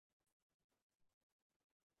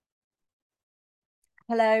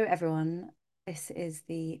Hello, everyone. This is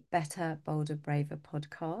the Better, Bolder, Braver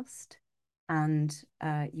podcast. And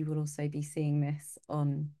you will also be seeing this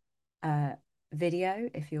on uh, video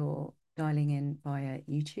if you're dialing in via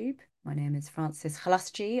YouTube. My name is Frances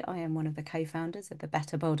Khalasji. I am one of the co-founders of the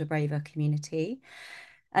Better, Bolder, Braver community.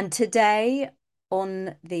 And today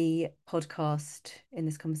on the podcast, in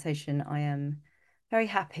this conversation, I am very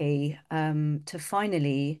happy to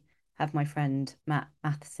finally have my friend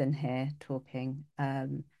Matheson here talking.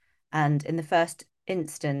 And in the first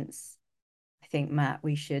instance, I think, Matt,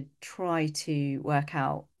 we should try to work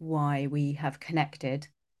out why we have connected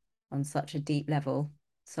on such a deep level,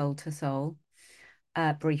 soul to soul,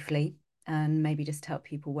 briefly, and maybe just tell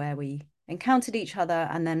people where we encountered each other.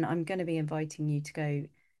 And then I'm going to be inviting you to go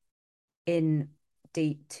in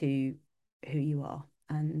deep to who you are.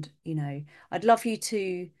 And, I'd love you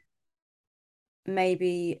to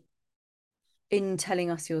maybe, in telling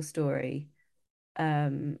us your story,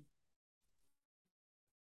 um,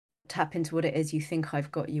 tap into what it is you think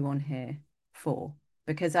I've got you on here for,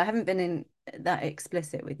 because I haven't been in that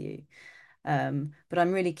explicit with you. But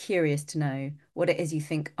I'm really curious to know what it is you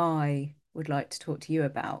think I would like to talk to you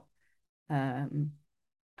about. Um,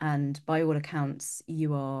 and by all accounts,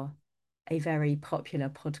 you are a very popular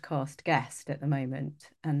podcast guest at the moment.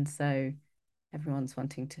 And so everyone's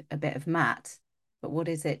wanting a bit of Matt. But what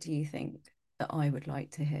is it, do you think, that I would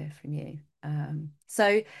like to hear from you?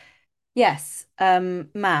 So, yes,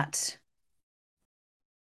 Matt,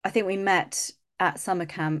 I think we met at summer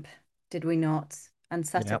camp, did we not? And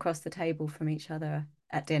sat Yeah, across the table from each other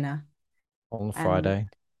at dinner. on And Friday.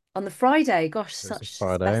 on the Friday, gosh, It was a such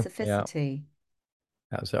Friday. Yeah, specificity.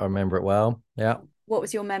 that's it. I remember it well. Yeah. What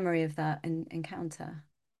was your memory of that encounter?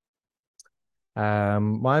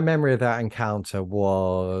 My memory of that encounter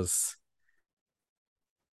was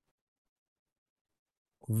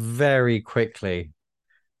very quickly.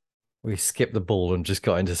 We skipped the ball and just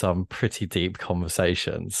got into some pretty deep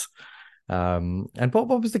conversations. And what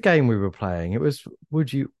was the game we were playing? It was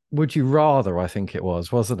would you rather, I think it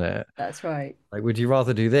was, wasn't it? That's right. Like, would you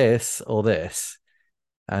rather do this or this?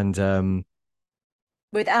 And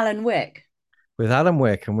With Alan Wick, with Adam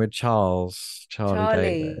Wick and with Charlie Charlie.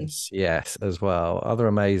 Davis, yes, as well. Other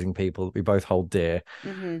amazing people that we both hold dear.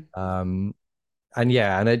 Hmm. Um, and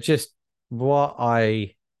yeah, and it just what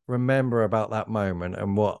I remember about that moment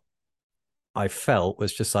and what I felt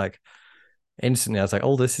was just like instantly, I was like,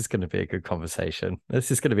 oh, this is going to be a good conversation.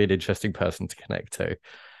 This is going to be an interesting person to connect to.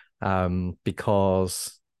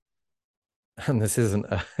 Because and this isn't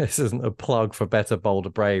a plug for Better, Bolder,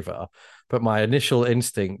 Braver, but my initial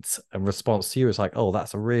instinct and response to you is like, oh,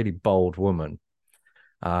 that's a really bold woman.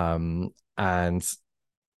 And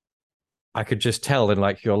I could just tell in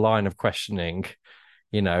like your line of questioning,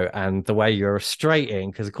 and the way you're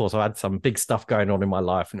straighting, because of course I had some big stuff going on in my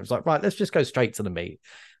life, and it was like, right, let's just go straight to the meat,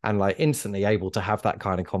 and like instantly able to have that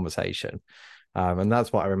kind of conversation. And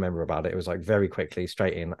that's what I remember about it. It was like very quickly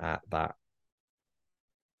straight in at that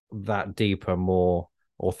deeper, more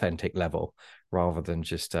authentic level rather than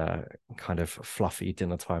just a kind of fluffy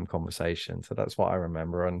dinner time conversation. So that's what I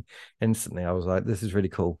remember. And instantly I was like, this is really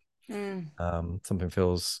cool. Mm, Something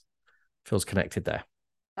feels connected there.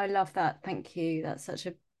 I love that. Thank you. That's such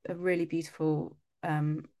a really beautiful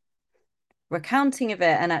recounting of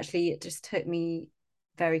it. And actually, it just took me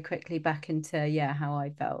very quickly back into, yeah, how I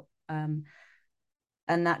felt. And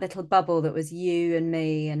that little bubble that was you and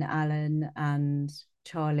me and Alan and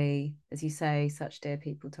Charlie, as you say, such dear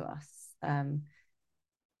people to us.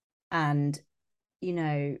 And, you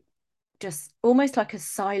know, just almost like a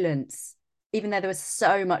silence, even though there was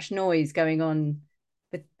so much noise going on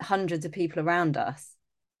with hundreds of people around us,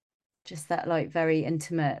 just that like very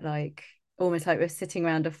intimate, like almost like we're sitting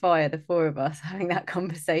around a fire, the four of us having that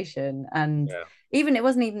conversation. And Yeah. even it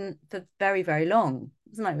wasn't even for very, very long. It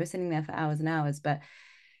wasn't like we were sitting there for hours and hours, but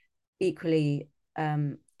equally,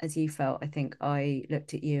 as you felt, I think I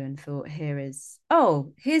looked at you and thought, here's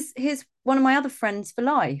one of my other friends for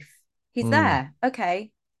life. He's Mm, there.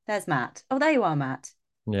 Okay, there's Matt. Oh, there you are, Matt.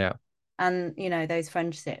 yeah. And those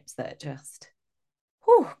friendships that just,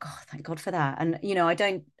 oh God, thank God for that. And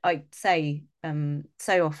I say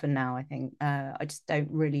so often now, I think I just don't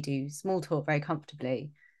really do small talk very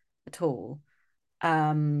comfortably at all.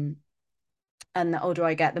 Um, and the older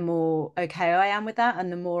I get, the more okay I am with that, and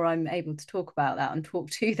the more I'm able to talk about that and talk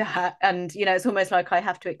to that. And it's almost like I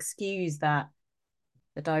have to excuse that,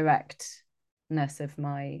 the directness of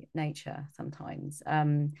my nature sometimes.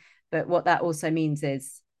 But what that also means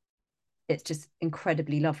is it's just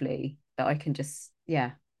incredibly lovely that I can just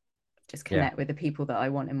Yeah. connect with the people that I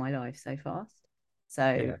want in my life so fast.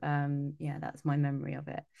 So Yeah. yeah, that's my memory of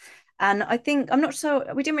it. And I think I'm not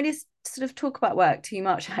sure we didn't really sort of talk about work too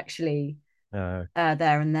much actually Uh,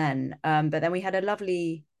 there and then. But then we had a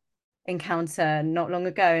lovely encounter not long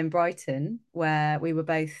ago in Brighton where we were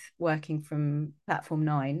both working from platform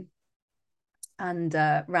 9 and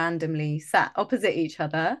randomly sat opposite each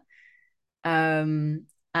other. Um,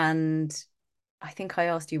 and I think I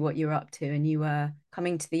asked you what you were up to, and you were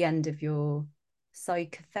coming to the end of your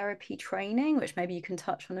psychotherapy training, which maybe you can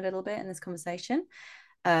touch on a little bit in this conversation.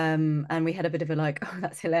 And we had a bit of a like, oh,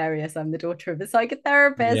 that's hilarious. I'm the daughter of a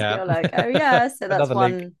psychotherapist. yeah. You're like, oh yeah. So that's Another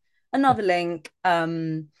link. one another link.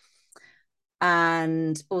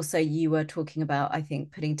 And also you were talking about, I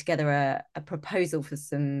think, putting together a proposal for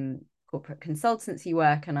some corporate consultancy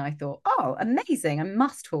work. And I thought, oh, amazing. I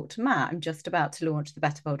must talk to Matt. I'm just about to launch the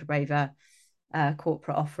Better, Bolder, Braver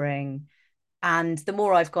corporate offering. And the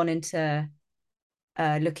more I've gone into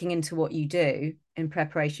looking into what you do in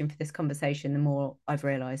preparation for this conversation, the more I've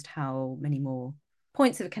realized how many more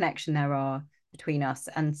points of connection there are between us.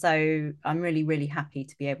 And so I'm really, really happy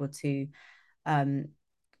to be able to um,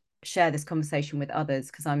 share this conversation with others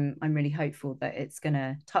because I'm really hopeful that it's going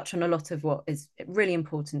to touch on a lot of what is really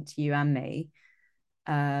important to you and me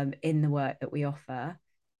in the work that we offer.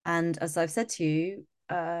 And as I've said to you,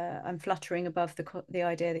 I'm fluttering above the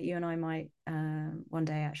idea that you and I might one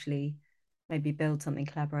day actually maybe build something,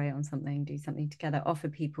 collaborate on something, do something together, offer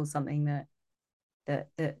people something that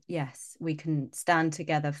yes, we can stand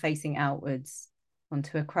together facing outwards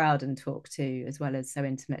onto a crowd and talk to, as well as so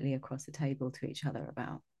intimately across the table to each other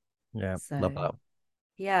about. Yeah, love So that.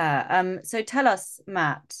 yeah, so tell us,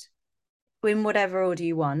 Matt, in whatever order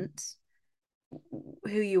you want,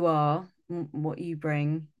 who you are, what you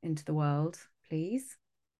bring into the world, please.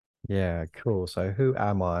 Yeah, cool. So who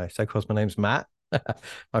am I? So of course my name's Matt.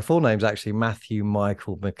 My full name's actually Matthew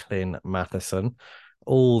Michael McLean Matheson.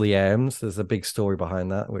 All the M's. There's a big story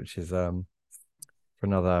behind that, which is for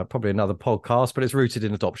another probably another podcast, but it's rooted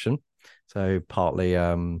in adoption. So partly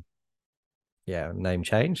yeah, name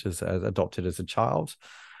change as adopted as a child.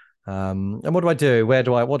 And what do I do? What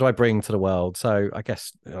do I bring to the world? So I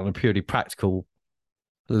guess on a purely practical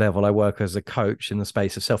level, I work as a coach in the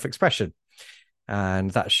space of self-expression.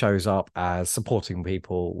 And that shows up as supporting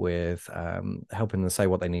people with helping them say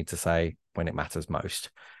what they need to say when it matters most,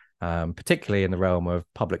 particularly in the realm of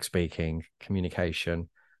public speaking, communication,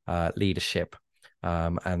 leadership,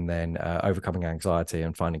 and then overcoming anxiety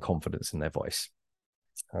and finding confidence in their voice.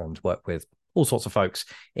 And work with all sorts of folks,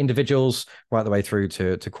 individuals, right the way through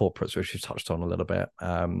to corporates, which we've touched on a little bit.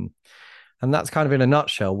 And that's kind of in a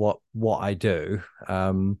nutshell what I do.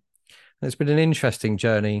 It's been an interesting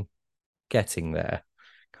journey getting there,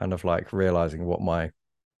 kind of like realizing what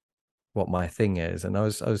my thing is. And I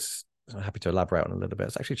was happy to elaborate on a little bit. I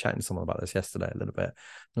was actually chatting to someone about this yesterday a little bit.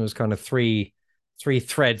 There was kind of three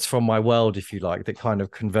threads from my world, if you like, that kind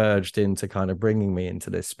of converged into kind of bringing me into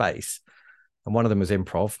this space. And one of them was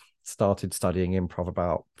improv. Started studying improv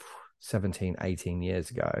about 17, 18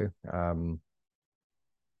 years ago.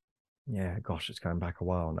 Yeah, gosh, it's going back a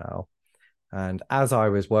while now. And as I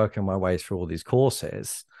was working my way through all these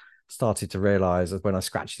courses, started to realize that when I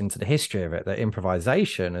scratched into the history of it, that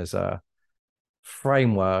improvisation as a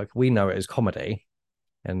framework, we know it as comedy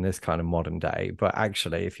in this kind of modern day. But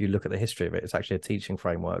actually, if you look at the history of it, it's actually a teaching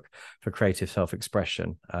framework for creative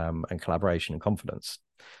self-expression and collaboration and confidence.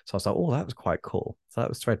 So I was like, oh, that was quite cool. So that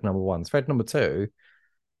was thread number one. Thread number two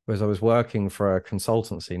was I was working for a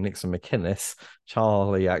consultancy, Nixon McInnes.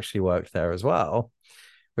 Charlie actually worked there as well,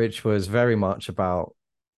 which was very much about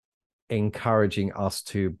encouraging us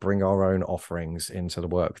to bring our own offerings into the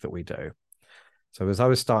work that we do. So as I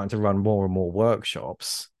was starting to run more and more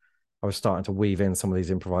workshops, I was starting to weave in some of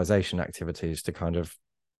these improvisation activities to kind of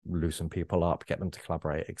loosen people up, get them to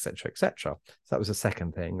collaborate, etc., etc. So that was the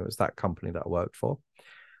second thing. It was that company that I worked for.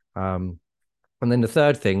 And then the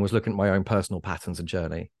third thing was looking at my own personal patterns and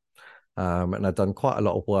journey. And I'd done quite a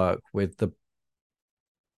lot of work with the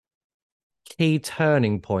key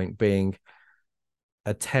turning point being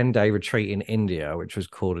a 10-day retreat in India, which was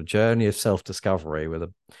called A Journey of Self-Discovery with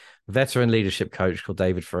a veteran leadership coach called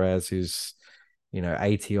David Ferez, who's,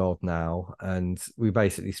 80 odd now. And we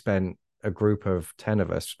basically spent a group of 10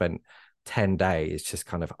 of us spent 10 days just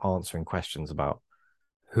kind of answering questions about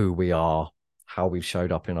who we are, how we've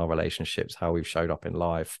showed up in our relationships, how we've showed up in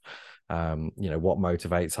life, what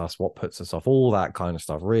motivates us, what puts us off, all that kind of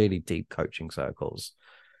stuff, really deep coaching circles.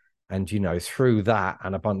 And, through that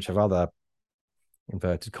and a bunch of other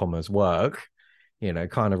inverted commas work,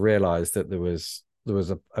 kind of realized that there was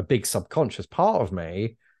a big subconscious part of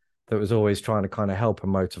me that was always trying to kind of help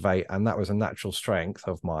and motivate. And that was a natural strength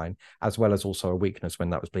of mine, as well as also a weakness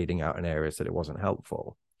when that was bleeding out in areas that it wasn't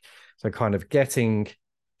helpful. So kind of getting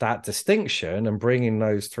that distinction and bringing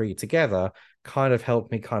those three together kind of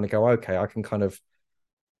helped me kind of go, okay, I can kind of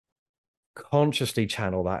consciously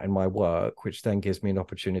channel that in my work, which then gives me an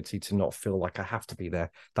opportunity to not feel like I have to be there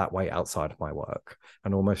that way outside of my work,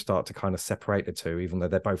 and almost start to kind of separate the two, even though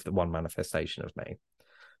they're both the one manifestation of me.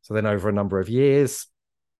 So then over a number of years,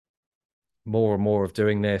 more and more of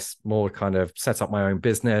doing this, more kind of set up my own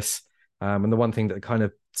business. And the one thing that kind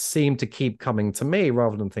of seemed to keep coming to me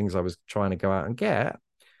rather than things I was trying to go out and get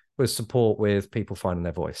was support with people finding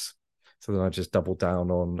their voice. So then I just doubled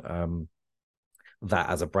down on that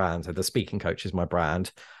as a brand. So the speaking coach is my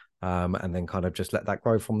brand, and then kind of just let that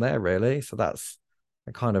grow from there, really. So that's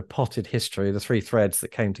a kind of potted history, the three threads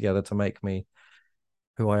that came together to make me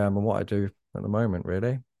who I am and what I do at the moment,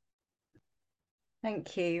 really.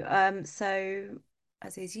 Thank you. So,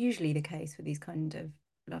 as is usually the case with these kind of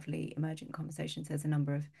lovely emergent conversations, there's a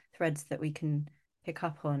number of threads that we can pick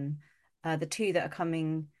up on. The two that are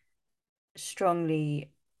coming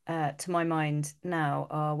strongly to my mind now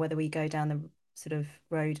are whether we go down the sort of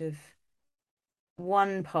road of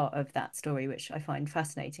one part of that story, which I find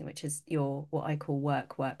fascinating, which is your what I call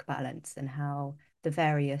work balance, and how the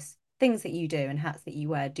various things that you do and hats that you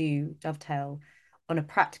wear do dovetail on a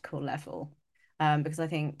practical level. Because I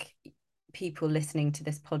think people listening to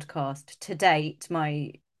this podcast to date,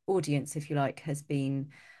 my audience, if you like, has been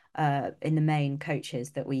in the main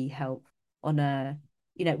coaches that we help on a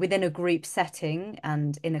within a group setting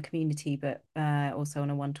and in a community, but also on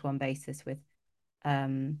a one-to-one basis with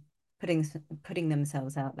um, putting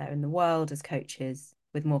themselves out there in the world as coaches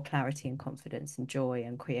with more clarity and confidence and joy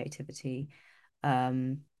and creativity.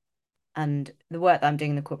 Um, and the work that I'm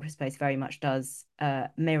doing in the corporate space very much does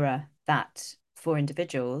mirror that for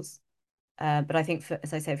individuals. But I think, for,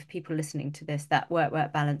 as I say, for people listening to this, that work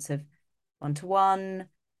balance of one-to-one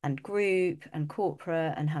and group and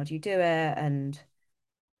corporate and how do you do it, and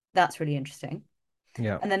that's really interesting.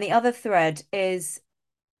 Yeah. And then the other thread is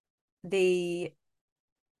the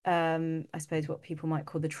I suppose what people might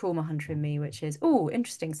call the trauma hunter in me, which is, oh,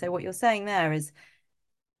 interesting. So what you're saying there is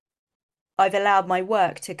I've allowed my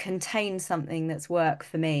work to contain something that's work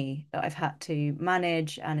for me that I've had to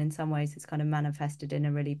manage. And in some ways, it's kind of manifested in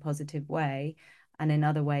a really positive way. And in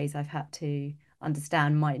other ways, I've had to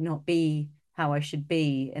understand might not be how I should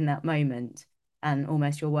be in that moment. And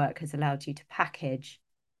almost your work has allowed you to package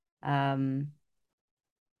um,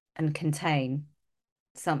 and contain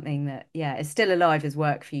something that, yeah, is still alive as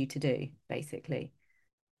work for you to do, basically.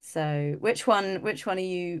 So which one are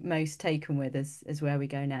you most taken with as where we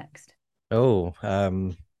go next? Oh, I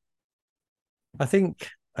think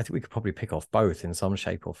we could probably pick off both in some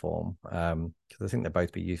shape or form, because I think they'd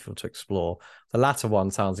both be useful to explore. The latter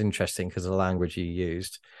one sounds interesting because of the language you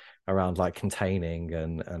used around like containing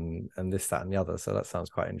and this, that, and the other. So that sounds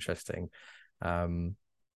quite interesting.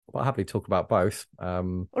 I'll happily talk about both.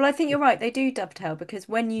 Well, I think you're right. They do dovetail because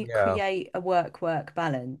when you Yeah. create a work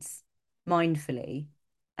balance mindfully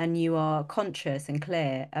and you are conscious and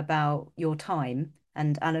clear about your time,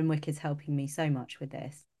 and Alan Wick is helping me so much with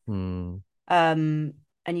this, Hmm. um,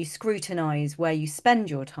 and you scrutinize where you spend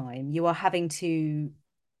your time, you are having to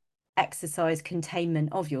exercise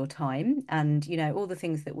containment of your time and all the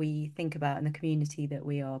things that we think about in the community that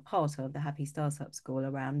we are part of, the Happy Startup School,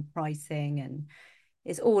 around pricing, and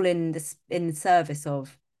it's all in the service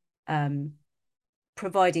of um,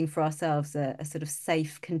 providing for ourselves a sort of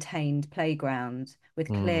safe, contained playground with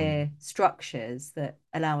Hmm. clear structures that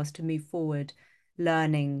allow us to move forward,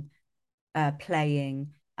 learning,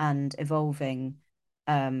 playing, and evolving,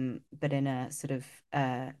 but in a sort of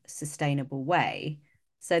sustainable way.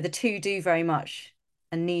 So the two do very much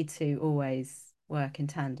and need to always work in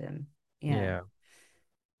tandem. Yeah. Yeah.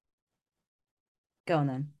 Go on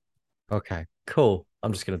then. Okay. Cool.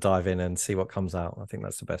 I'm just going to dive in and see what comes out. I think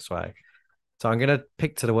that's the best way. So I'm going to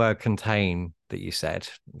pick to the word contain that you said.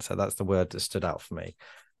 So that's the word that stood out for me,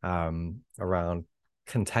 around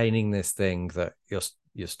containing this thing that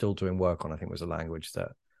you're still doing work on. I think was a language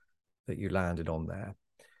that you landed on there.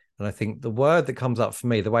 And I think the word that comes up for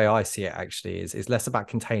me, the way I see it actually is less about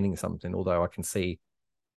containing something, although I can see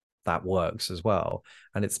that works as well.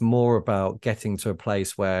 And it's more about getting to a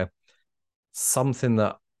place where something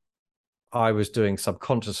that I was doing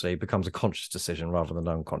subconsciously becomes a conscious decision rather than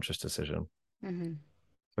an unconscious decision. Mm-hmm.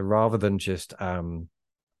 So rather than just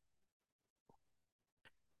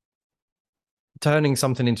turning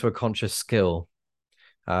something into a conscious skill,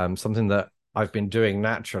 something that I've been doing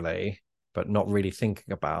naturally, but not really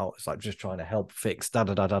thinking about. It's like just trying to help fix da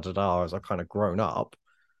da da da da da as I've kind of grown up.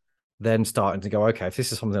 Then starting to go, okay, if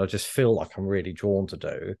this is something I just feel like I'm really drawn to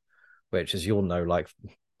do, which, as you'll know, like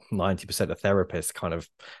 90% of therapists kind of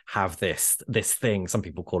have this thing. Some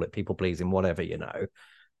people call it people pleasing, whatever, you know.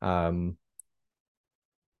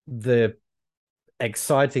 The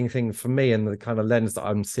exciting thing for me and the kind of lens that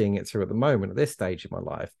I'm seeing it through at the moment at this stage in my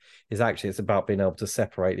life is actually it's about being able to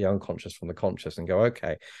separate the unconscious from the conscious and go,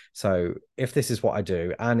 okay, so if this is what I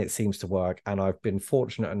do and it seems to work, and I've been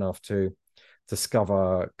fortunate enough to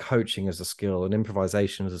discover coaching as a skill and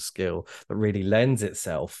improvisation as a skill that really lends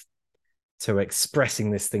itself to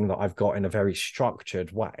expressing this thing that I've got in a very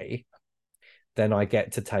structured way, then I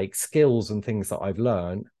get to take skills and things that I've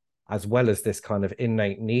learned as well as this kind of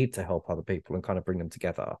innate need to help other people and kind of bring them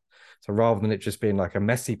together. So rather than it just being like a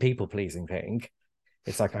messy people pleasing thing,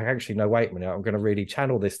 it's like I actually know, wait a minute, I'm going to really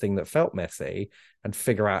channel this thing that felt messy and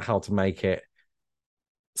figure out how to make it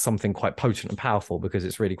something quite potent and powerful because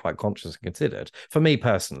it's really quite conscious and considered. For me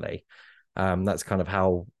personally, that's kind of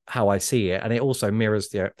how I see it. And it also mirrors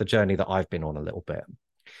the journey that I've been on a little bit.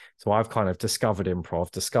 So I've kind of discovered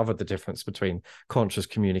improv, discovered the difference between conscious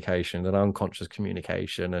communication and unconscious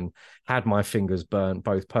communication, and had my fingers burnt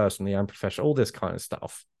both personally and professionally, all this kind of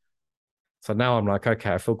stuff. So now I'm like,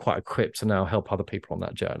 okay, I feel quite equipped to now help other people on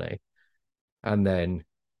that journey. And then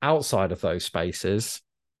outside of those spaces,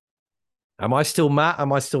 am I still Matt?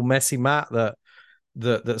 Am I still messy Matt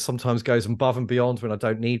that sometimes goes above and beyond when I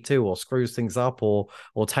don't need to, or screws things up, or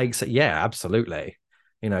takes it? Yeah, absolutely.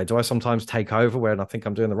 You know, do I sometimes take over when I think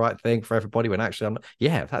I'm doing the right thing for everybody when actually I'm not?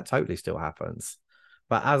 Yeah, that totally still happens.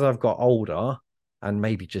 But as I've got older and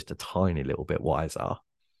maybe just a tiny little bit wiser,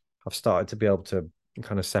 I've started to be able to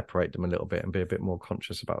kind of separate them a little bit and be a bit more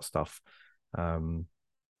conscious about stuff. So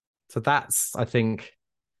that's, I think,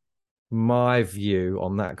 my view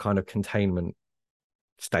on that kind of containment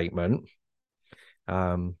statement.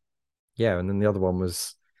 Yeah, and then the other one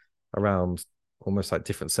was around almost like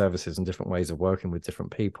different services and different ways of working with different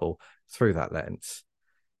people through that lens.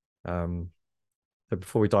 So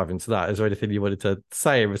before we dive into that, is there anything you wanted to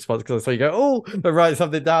say in response? Because I saw you go, oh, but write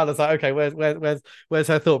something down. I was like, okay, where's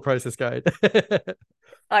her thought process going?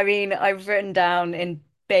 I mean, I've written down in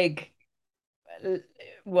big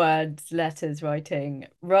words, letters, writing,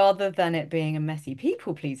 rather than it being a messy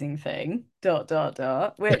people pleasing thing, dot, dot,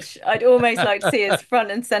 dot, which I'd almost like to see as front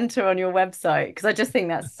and center on your website because I just think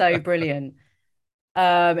that's so brilliant.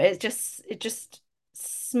 It just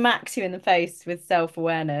smacks you in the face with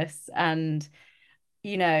self-awareness, and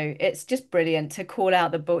it's just brilliant to call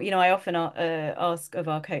out the bull. I often ask of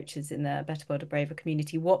our coaches in the Better Bolder Braver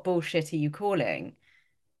community, what bullshit are you calling?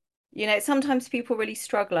 Sometimes people really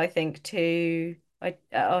struggle, I think, to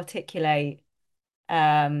articulate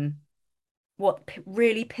um, what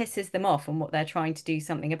really pisses them off and what they're trying to do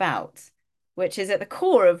something about, which is at the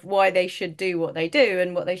core of why they should do what they do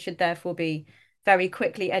and what they should therefore be very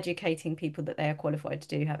quickly educating people that they are qualified to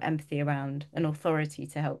do, have empathy around, an authority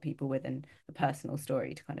to help people with, and a personal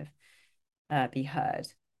story to kind of be heard.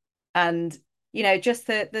 And, just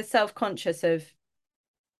the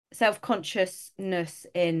self-consciousness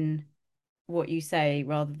in what you say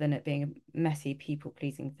rather than it being a messy people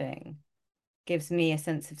pleasing thing gives me a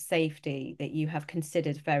sense of safety that you have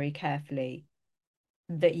considered very carefully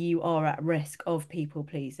that you are at risk of people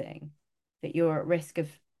pleasing, that you're at risk of,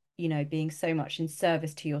 being so much in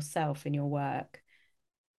service to yourself in your work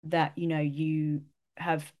that, you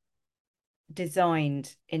have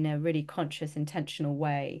designed in a really conscious, intentional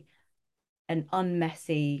way an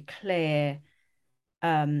unmessy, clear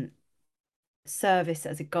service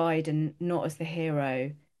as a guide and not as the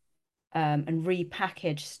hero, and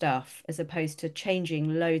repackage stuff as opposed to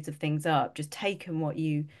changing loads of things up, just taken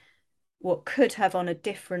what could have on a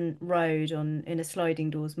different road on in a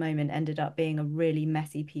sliding doors moment ended up being a really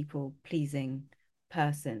messy people pleasing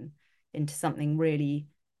person into something really,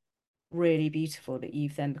 really beautiful that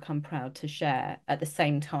you've then become proud to share at the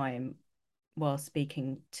same time while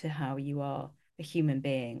speaking to how you are a human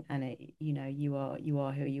being, and you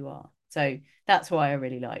are who you are. So that's why I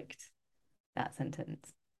really liked that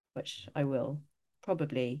sentence, which I will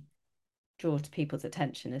probably draw to people's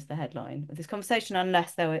attention as the headline of this conversation,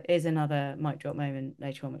 unless there is another mic drop moment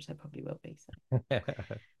later on, which there probably will be. So,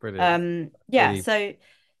 Brilliant. yeah. Really, So,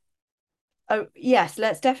 oh yes,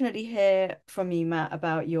 let's definitely hear from you, Matt,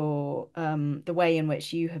 about your the way in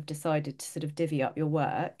which you have decided to sort of divvy up your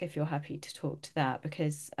work, if you're happy to talk to that,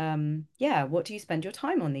 because yeah, what do you spend your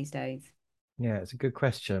time on these days? yeah, it's a good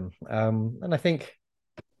question. And I think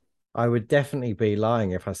I would definitely be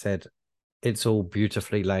lying if I said it's all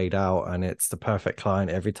beautifully laid out and it's the perfect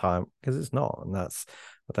client every time, because it's not. And I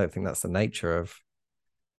don't think that's the nature of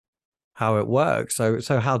how it works. So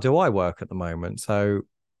how do I work at the moment? So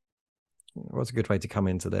what's a good way to come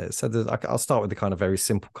into this? So I'll start with the kind of very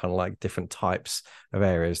simple kind of like different types of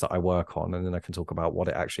areas that I work on, and then I can talk about what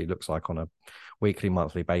it actually looks like on a weekly,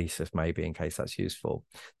 monthly basis, maybe, in case that's useful.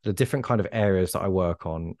 The different kind of areas that I work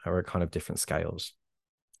on are at kind of different scales.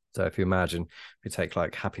 So if you imagine, if you take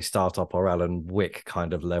like Happy Startup or Alan Wick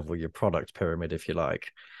kind of level, your product pyramid, if you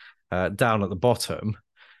like, down at the bottom,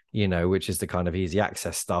 which is the kind of easy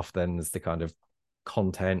access stuff, then there's the kind of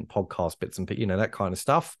content, podcast bits and, that kind of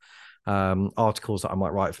stuff. Articles that I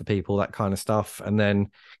might write for people, that kind of stuff. And then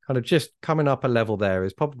kind of just coming up a level there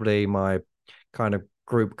is probably my kind of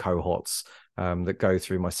group cohorts that go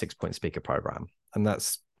through my 6-point speaker program. And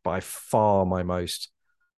that's by far my most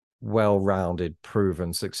well-rounded,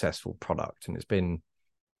 proven, successful product. And it's been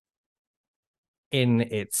in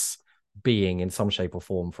its being in some shape or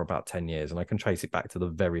form for about 10 years. And I can trace it back to the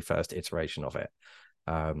very first iteration of it,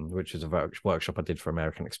 which is a workshop I did for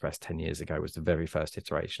American Express 10 years ago. It was the very first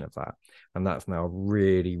iteration of that. And that's now a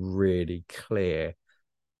really, really clear,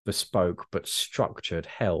 bespoke, but structured,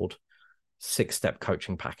 held 6-step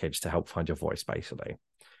coaching package to help find your voice, basically.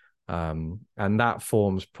 And that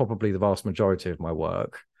forms probably the vast majority of my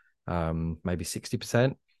work. Maybe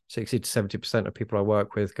 60%, 60 to 70% of people I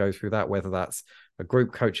work with go through that, whether that's a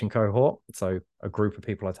group coaching cohort, so a group of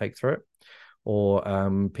people I take through it,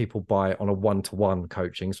 or people buy on a one-to-one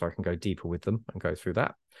coaching, so I can go deeper with them and go through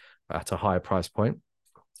that at a higher price point,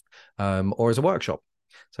 or as a workshop.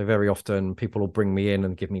 So very often people will bring me in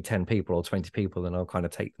and give me 10 people or 20 people, and I'll kind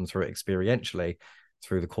of take them through it experientially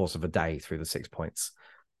through the course of a day, through the 6 points.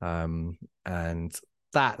 And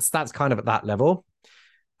that's kind of at that level.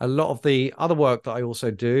 A lot of the other work that I also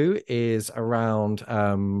do is around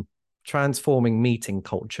transforming meeting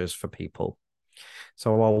cultures for people.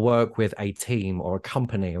 So I'll work with a team or a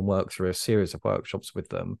company and work through a series of workshops with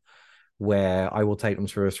them, where I will take them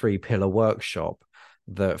through a 3-pillar workshop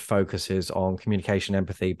that focuses on communication,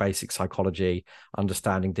 empathy, basic psychology,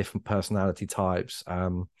 understanding different personality types,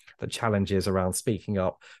 the challenges around speaking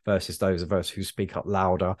up versus those of us who speak up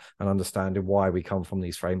louder, and understanding why we come from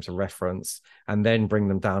these frames of reference, and then bring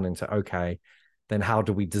them down into, okay, then how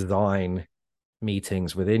do we design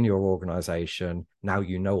meetings within your organization? Now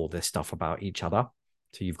you know all this stuff about each other.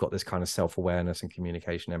 So you've got this kind of self-awareness and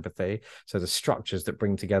communication empathy. So the structures that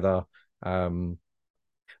bring together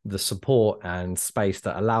the support and space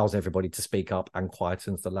that allows everybody to speak up and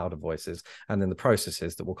quietens the louder voices, and then the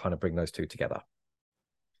processes that will kind of bring those two together.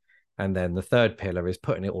 And then the third pillar is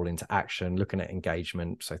putting it all into action, looking at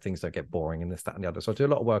engagement, so things don't get boring and this, that, and the other. So I do a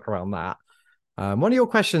lot of work around that. One of your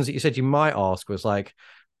questions that you said you might ask was like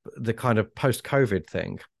the kind of post-COVID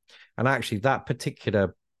thing. And actually that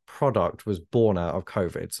particular product was born out of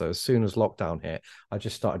COVID. So as soon as lockdown hit, I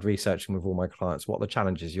just started researching with all my clients what the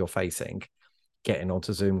challenges you're facing getting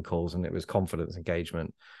onto Zoom calls, and it was confidence,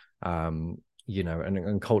 engagement, and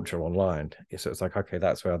culture online. So it's like, okay,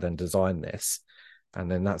 that's where I then designed this. And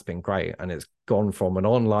then that's been great. And it's gone from an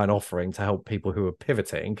online offering to help people who are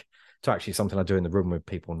pivoting to actually something I do in the room with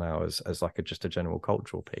people now as like just a general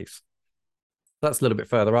cultural piece. That's a little bit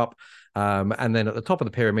further up. And then at the top of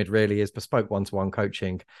the pyramid really is bespoke one-to-one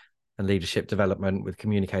coaching and leadership development with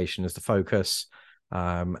communication as the focus.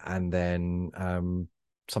 And then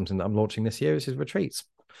something that I'm launching this year is retreats.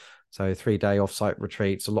 So 3-day offsite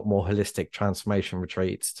retreats, a lot more holistic transformation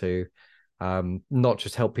retreats to not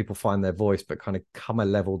just help people find their voice, but kind of come a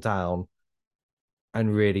level down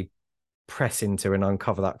and really press into and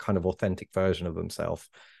uncover that kind of authentic version of themselves,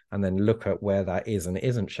 and then look at where that is and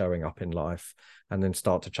isn't showing up in life, and then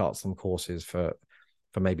start to chart some courses for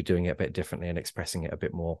maybe doing it a bit differently and expressing it a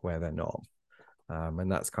bit more where they're not. And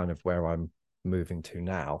that's kind of where I'm moving to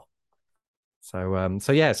now. So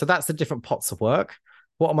that's the different pots of work.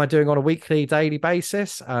 What am I doing on a weekly, daily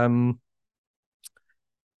basis?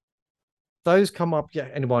 Those come up. Yeah,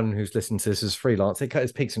 anyone who's listened to this is freelance. It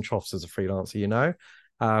has peaks and troughs as a freelancer,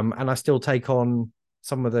 and I still take on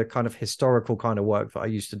some of the kind of historical kind of work that I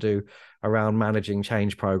used to do around managing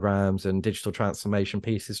change programs and digital transformation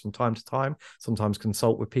pieces from time to time. Sometimes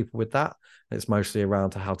consult with people with that. It's mostly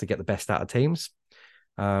around how to get the best out of teams.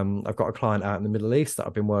 I've got a client out in the Middle East that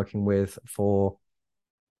I've been working with for,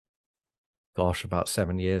 about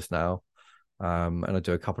 7 years now. And I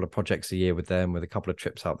do a couple of projects a year with them, with a couple of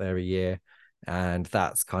trips out there a year. And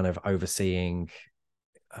that's kind of overseeing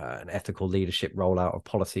an ethical leadership rollout of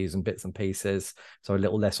policies and bits and pieces. So a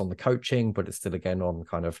little less on the coaching, but it's still again on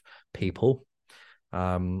kind of people.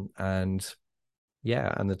 And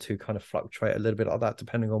the two kind of fluctuate a little bit like that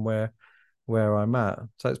depending on where I'm at.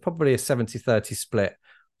 So it's probably a 70-30 split,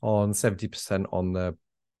 on 70% on the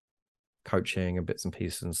coaching and bits and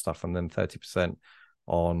pieces and stuff, and then 30%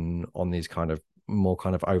 on these kind of more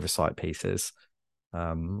kind of oversight pieces.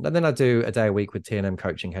 And then I do a day a week with T&M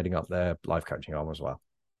coaching, heading up their life coaching arm as well.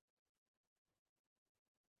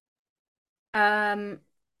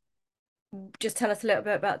 Just tell us a little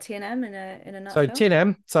bit about T&M in a So nutshell.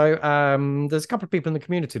 T&M, there's a couple of people in the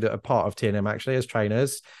community that are part of T&M actually as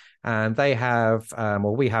trainers, and they have,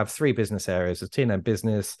 or we have 3 business areas: the T&M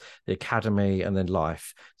business, the academy, and then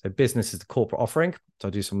life. So business is the corporate offering. So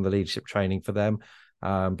I do some of the leadership training for them,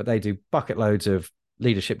 but they do bucket loads of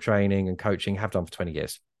leadership training and coaching, have done for 20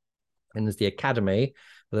 years. And there's the academy,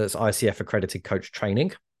 that's ICF accredited coach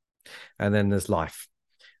training, and then there's life,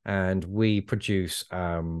 and we produce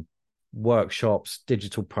workshops,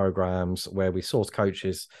 digital programs where we source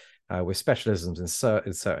coaches with specialisms in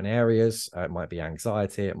certain areas. It might be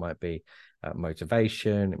anxiety, it might be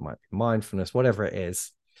motivation, it might be mindfulness, whatever it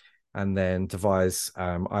is, and then devise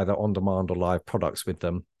either on-demand or live products with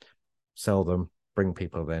them, sell them, bring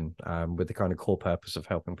people in with the kind of core purpose of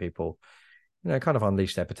helping people, kind of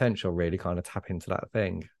unleash their potential, really kind of tap into that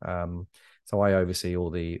thing. So I oversee all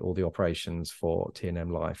the operations for T&M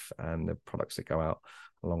Life and the products that go out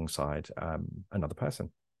alongside another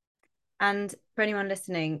person. And for anyone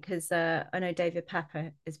listening, because I know David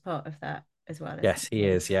Pepper is part of that as well, Yes, isn't he he?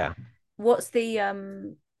 is. Yeah. What's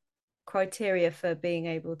the criteria for being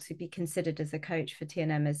able to be considered as a coach for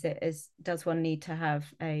T&M? Does one need to have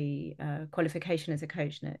a qualification as a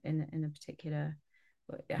coach in a particular?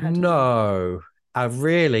 How do you? No,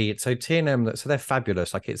 really. So T&M, so they're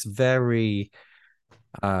fabulous. Like it's very,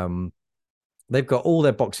 they've got all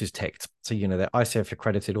their boxes ticked. So, they're ICF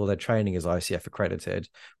accredited, all their training is ICF accredited,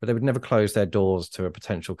 but they would never close their doors to a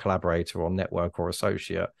potential collaborator or network or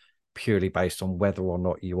associate purely based on whether or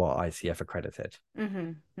not you are ICF accredited.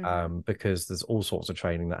 Because there's all sorts of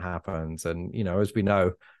training that happens. And, as we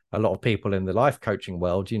know, a lot of people in the life coaching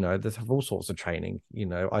world, they have all sorts of training.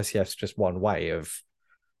 ICF's just one way of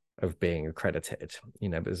being accredited,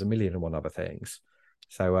 but there's a million and one other things.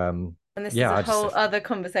 So, and this is yeah, a whole other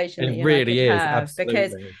conversation that it you and I could really is, have,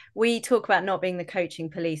 because absolutely. we talk about not being the coaching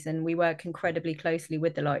police, and we work incredibly closely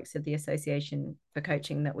with the likes of the Association for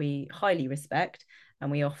Coaching that we highly respect,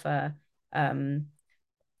 and we offer we're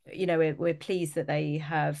pleased that they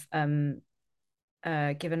have given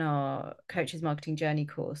our coaches marketing journey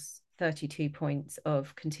course 32 points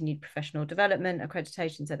of continued professional development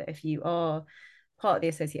accreditation, so that if you are part of the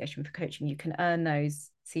Association for Coaching, you can earn those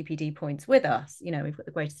CPD points with us. We've got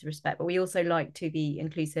the greatest respect, but we also like to be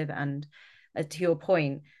inclusive. And to your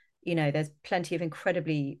point, there's plenty of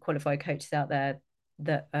incredibly qualified coaches out there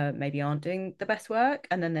that maybe aren't doing the best work.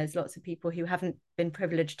 And then there's lots of people who haven't been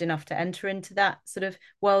privileged enough to enter into that sort of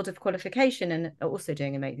world of qualification and are also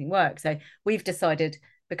doing amazing work. So we've decided,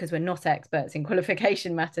 because we're not experts in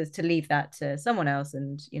qualification matters, to leave that to someone else.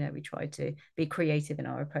 And, we try to be creative in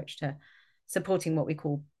our approach to supporting what we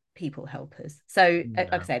call people helpers. So,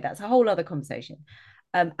 like I say, that's a whole other conversation.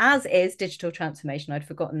 As is digital transformation. I'd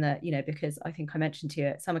forgotten that, because I think I mentioned to you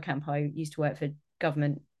at summer camp, I used to work for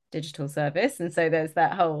government digital service. And so there's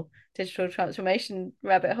that whole digital transformation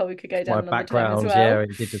rabbit hole we could go down My another time as background, well. yeah, in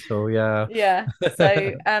digital, yeah. Yeah.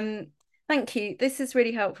 So thank you. This is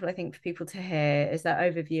really helpful, I think, for people to hear, is that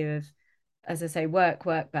overview of, as I say, work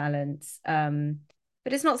balance.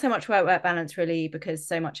 But it's not so much work balance really, because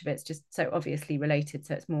so much of it's just so obviously related.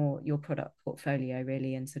 So it's more your product portfolio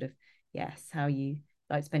really, and sort of, yes, how you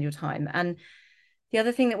like to spend your time. And the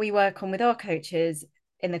other thing that we work on with our coaches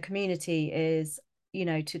in the community is,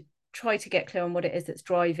 to try to get clear on what it is that's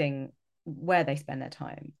driving where they spend their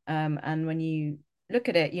time. And when you look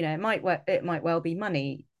at it, it might well be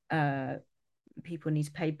money. People need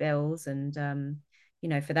to pay bills, and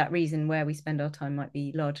for that reason, where we spend our time might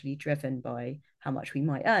be largely driven by how much we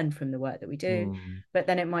might earn from the work that we do. But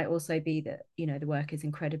then it might also be that, the work is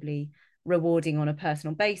incredibly rewarding on a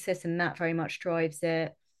personal basis, and that very much drives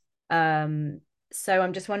it. So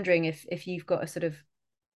I'm just wondering if you've got a sort of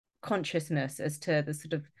consciousness as to the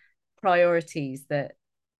sort of priorities that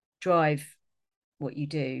drive what you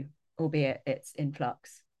do, albeit it's in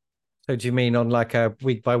flux. So do you mean on like a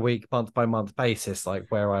week by week, month by month basis, like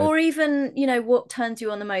where I? Or even, what turns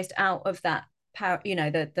you on the most out of that power,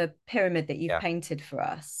 the pyramid that you've Yeah. painted for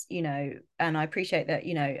us, and I appreciate that,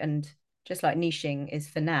 and just like niching is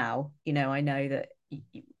for now, I know that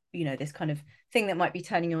this kind of thing that might be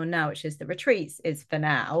turning you on now, which is the retreats, is for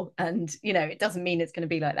now, and it doesn't mean it's going to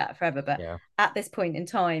be like that forever, but Yeah. at this point in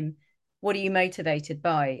time, what are you motivated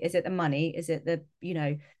by? Is it the money? Is it the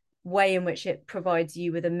way in which it provides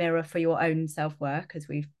you with a mirror for your own self-work, as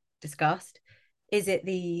we've discussed? Is it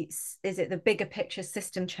the bigger picture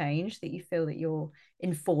system change that you feel that you're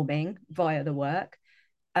informing via the work?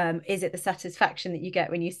 Is it the satisfaction that you get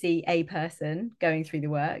when you see a person going through the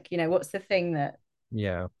work? You know, what's the thing that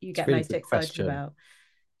Yeah, you it's a get really most good excited question. about?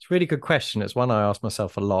 It's a really good question. It's one I ask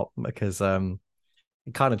myself a lot because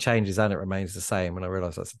it kind of changes and it remains the same. And I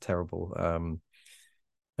realize that's a terrible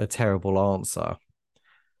answer.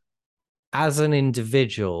 As an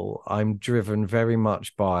individual, I'm driven very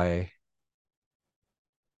much by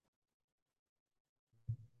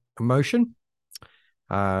emotion,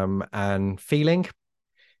 and feeling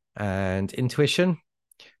and intuition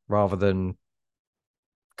rather than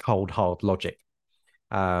cold hard logic.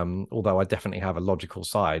 Although I definitely have a logical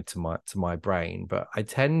side to my brain, but I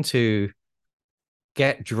tend to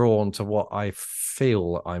get drawn to what I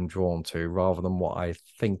feel I'm drawn to rather than what I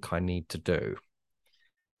think I need to do.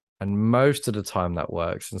 And most of the time that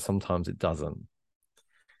works, and sometimes it doesn't.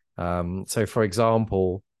 So, for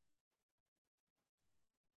example,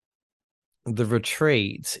 the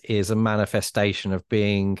retreat is a manifestation of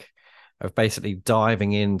basically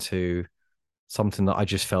diving into something that I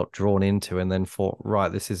just felt drawn into and then thought,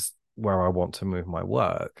 right, this is where I want to move my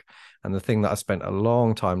work. And the thing that I spent a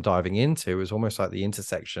long time diving into was almost like the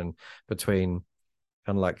intersection between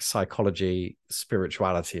kind of like psychology,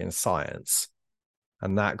 spirituality, and science.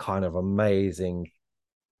 And that kind of amazing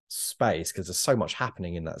space, because there's so much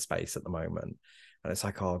happening in that space at the moment. And it's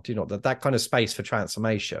like, oh, do you know that kind of space for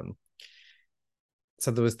transformation? So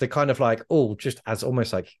there was the kind of like, oh, just as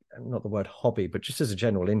almost like not the word hobby, but just as a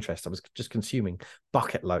general interest, I was just consuming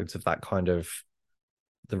bucket loads of that kind of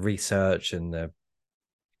the research and the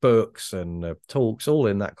books and the talks, all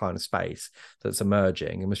in that kind of space that's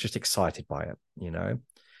emerging, and was just excited by it, you know.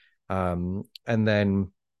 And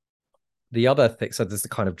then the other thing, so there's the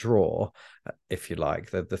kind of draw, if you like,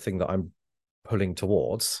 the thing that I'm pulling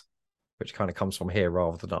towards, which kind of comes from here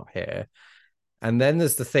rather than up here. And then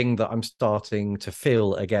there's the thing that I'm starting to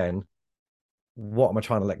feel again. What am I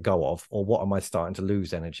trying to let go of, or what am I starting to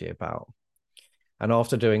lose energy about? And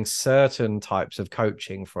after doing certain types of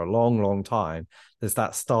coaching for a long, long time, there's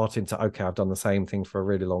that starting to, okay, I've done the same thing for a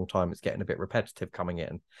really long time. It's getting a bit repetitive coming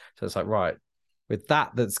in. So it's like, right, with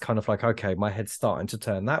that, that's kind of like, okay, my head's starting to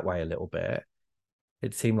turn that way a little bit.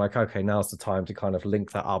 It seemed like, okay, now's the time to kind of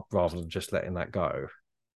link that up rather than just letting that go.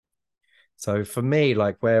 So for me,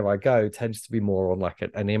 like where I go tends to be more on like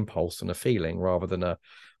an impulse and a feeling rather than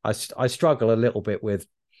I struggle a little bit with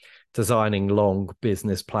designing long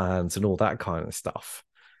business plans and all that kind of stuff.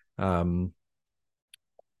 Um,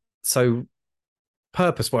 so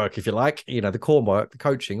purpose work, if you like, you know, the core work, the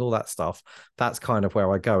coaching, all that stuff, that's kind of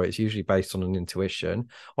where I go. It's usually based on an intuition.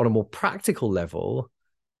 On a more practical level,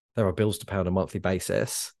 there are bills to pay on a monthly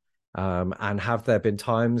basis. And have there been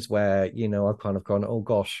times where, you know, I've kind of gone, oh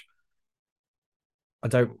gosh, I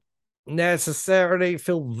don't necessarily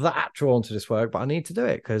feel that drawn to this work, but I need to do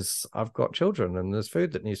it because I've got children and there's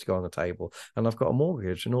food that needs to go on the table and I've got a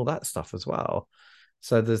mortgage and all that stuff as well.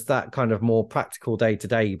 So there's that kind of more practical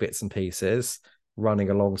day-to-day bits and pieces running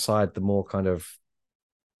alongside the more kind of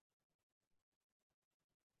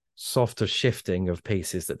softer shifting of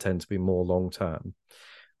pieces that tend to be more long-term.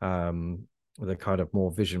 The kind of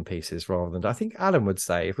more vision pieces rather than, I think Alan would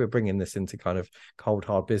say, if we're bringing this into kind of cold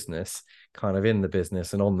hard business, kind of in the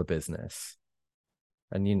business and on the business.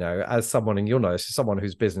 And, you know, as someone, and you'll know, someone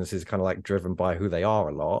whose business is kind of like driven by who they are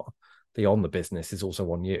a lot, the on the business is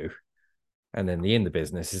also on you. And then the in the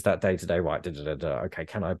business is that day to day, right? Da, da, da, da. Okay,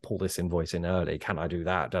 can I pull this invoice in early? Can I do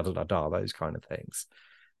that? Da, da, da, da, those kind of things.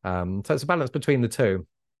 So it's a balance between the two.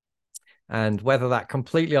 And whether that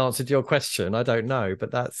completely answered your question, I don't know,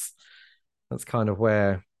 but that's kind of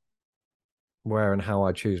where and how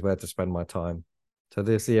I choose where to spend my time. So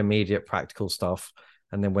there's the immediate practical stuff.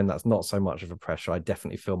 And then when that's not so much of a pressure, I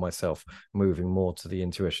definitely feel myself moving more to the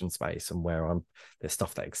intuition space and where there's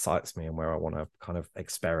stuff that excites me and where I want to kind of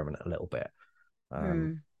experiment a little bit.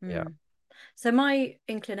 Hmm. Yeah. Hmm. So my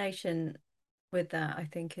inclination with that, I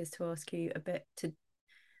think, is to ask you a bit to,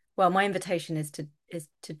 well, my invitation is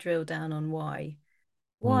to drill down on why.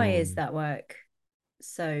 Why is Mm. that work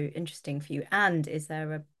so interesting for you? And is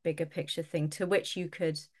there a bigger picture thing to which you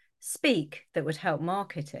could speak that would help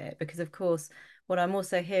market it? Because of course, what I'm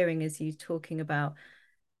also hearing is you talking about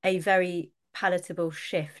a very palatable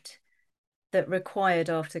shift that required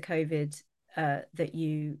after COVID, that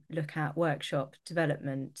you look at workshop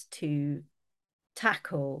development to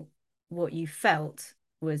tackle what you felt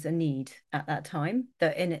was a need at that time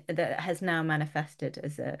that has now manifested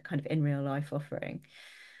as a kind of in real life offering.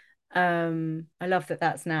 I love that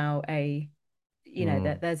that's now a, you know,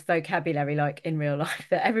 that Mm. there's vocabulary like in real life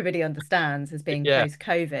that everybody understands as being Yeah. post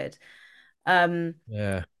COVID. Um,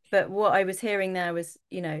 Yeah. but what I was hearing there was,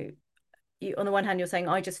 you know, on the one hand, you're saying,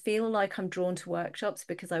 I just feel like I'm drawn to workshops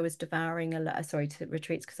because I was sorry, to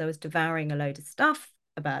retreats because I was devouring a load of stuff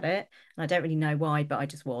about it. And I don't really know why, but I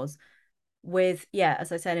just was. With, yeah,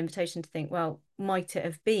 as I said, invitation to think, well, might it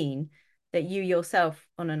have been that you yourself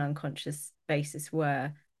on an unconscious basis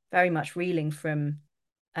were very much reeling from,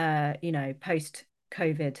 post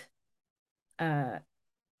COVID, uh,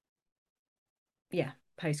 yeah,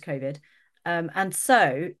 post COVID. And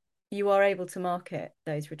so you are able to market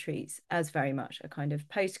those retreats as very much a kind of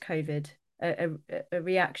post COVID, a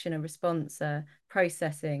reaction, a response, a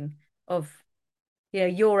processing of,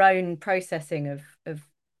 your own processing of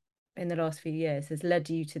in the last few years has led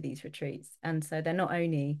you to these retreats. And so they're not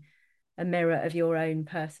only a mirror of your own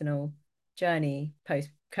personal journey post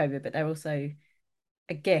COVID, but they're also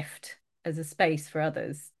a gift as a space for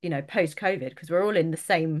others, post COVID, because we're all in the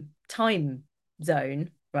same time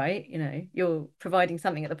zone, right? You're providing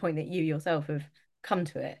something at the point that you yourself have come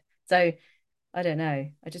to it. So I don't know.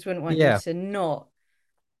 I just wouldn't want you Yeah. to not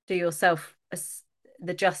do yourself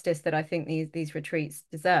the justice that I think these retreats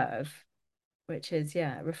deserve, which is,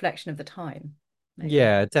 yeah, a reflection of the time, maybe.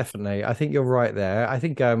 Yeah, definitely. I think you're right there. I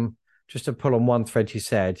think just to pull on one thread you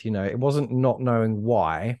said, it wasn't not knowing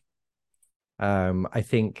why. I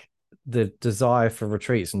think the desire for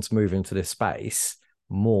retreats and to move into this space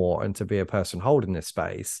more and to be a person holding this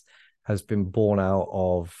space has been born out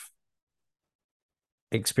of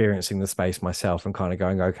experiencing the space myself and kind of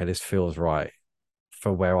going, okay, this feels right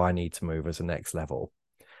for where I need to move as a next level.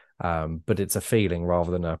 But it's a feeling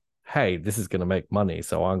rather than a, hey, this is going to make money,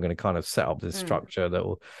 so I'm going to kind of set up this Mm. structure that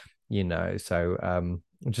will, so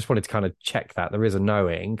I just wanted to kind of check that there is a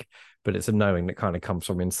knowing, but it's a knowing that kind of comes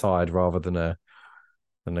from inside rather than a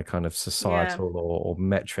kind of Yeah, societal or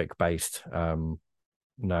metric based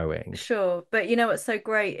knowing. sure. But you know what's so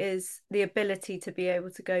great is the ability to be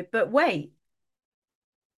able to go, but wait,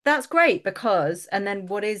 that's great because, and then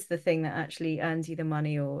what is the thing that actually earns you the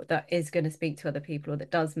money or that is going to speak to other people or that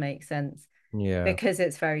does make sense Yeah, because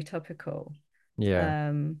it's very topical. yeah.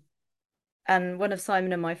 Um, and one of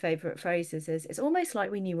Simon and my favorite phrases is, it's almost like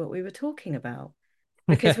we knew what we were talking about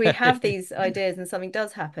because we have these ideas and something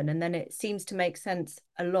does happen and then it seems to make sense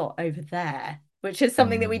a lot over there, which is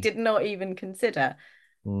something that we Mm, did not even consider.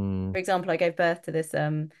 mm, For example, I gave birth to this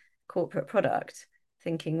corporate product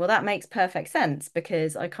thinking, well, that makes perfect sense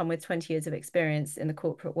because I come with 20 years of experience in the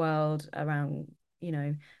corporate world around,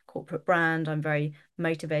 corporate brand. I'm very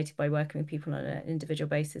motivated by working with people on an individual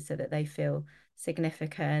basis so that they feel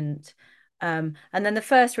significant. And then the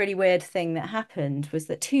first really weird thing that happened was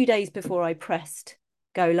that 2 days before I pressed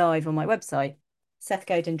go live on my website, Seth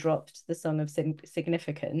Godin dropped the Song of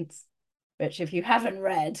Significance, which if you haven't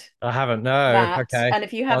read, I haven't. No. that. Okay. And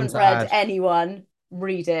if you One haven't to read add. anyone,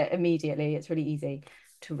 read it immediately. It's really easy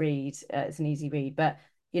to read. It's an easy read. But,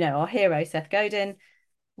 our hero, Seth Godin,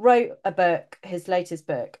 wrote a book, his latest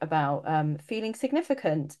book, about feeling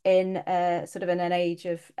significant in sort of in an age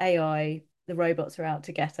of AI. The robots are out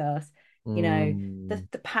to get us. Mm,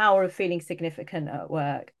 The power of feeling significant at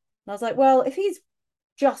work. And I was like, well, if he's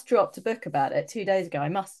just dropped a book about it 2 days ago, I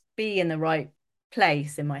must be in the right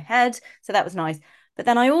place in my head. So that was nice. But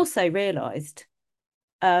then I also realized,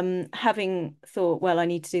 having thought, well, I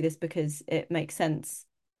need to do this because it makes sense,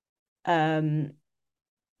 um,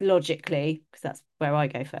 logically, because that's where I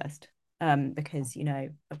go first. Because,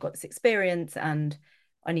 I've got this experience and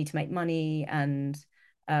I need to make money and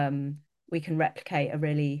um, we can replicate a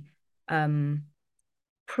really um,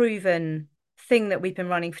 proven thing that we've been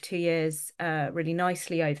running for 2 years really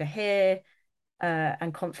nicely over here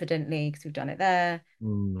and confidently because we've done it there.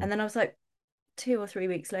 mm, And then I was like, 2 or 3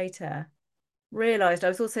 weeks later, realized I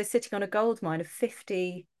was also sitting on a gold mine of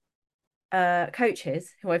 50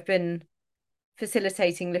 coaches who I've been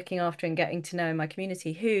facilitating, looking after, and getting to know in my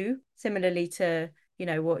community, who, similarly to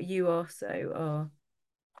what you also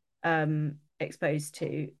are exposed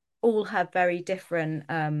to, all have very different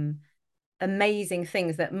amazing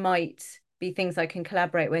things that might be things I can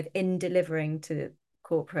collaborate with in delivering to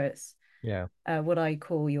corporates, yeah. what I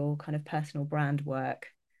call your kind of personal brand work.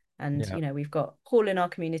 And Yeah. we've got Paul in our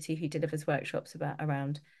community who delivers workshops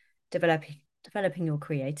around developing your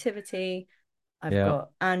creativity. I've Yeah.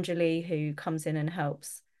 got Angeli who comes in and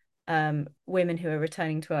helps women who are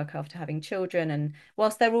returning to work after having children. And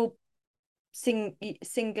whilst they're all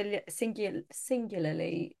singularly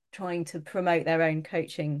trying to promote their own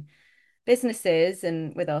coaching businesses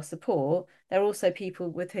and with our support, they're also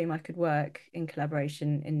people with whom I could work in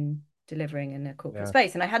collaboration in delivering in a corporate Yeah.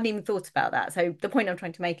 space. And I hadn't even thought about that. So the point I'm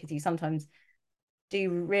trying to make is you sometimes do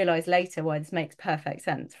realize later why this makes perfect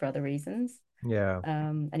sense for other reasons. Yeah.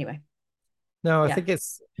 Anyway. No, I Yeah, think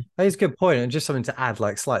it's a good point, and just something to add,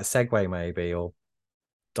 like slight segue maybe, or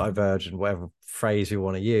divergent, whatever phrase you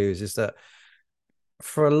want to use, is that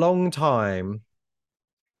for a long time,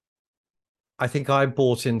 I think I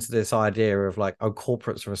bought into this idea of like, oh,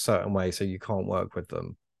 corporates are a certain way, so you can't work with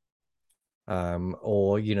them.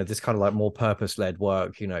 Or this kind of like more purpose-led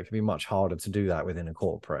work, it can be much harder to do that within a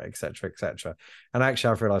corporate, etc., etc. And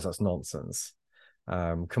actually, I've realized that's nonsense,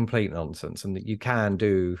 complete nonsense, and that you can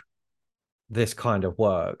do this kind of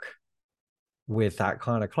work with that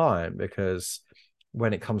kind of client because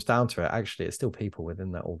when it comes down to it, actually, it's still people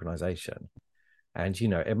within that organization. And,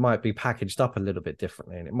 it might be packaged up a little bit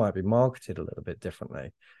differently and it might be marketed a little bit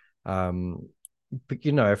differently. Um, but,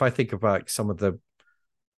 if I think about some of the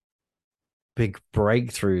big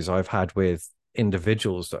breakthroughs I've had with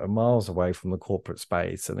individuals that are miles away from the corporate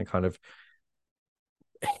space and are kind of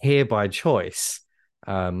here by choice,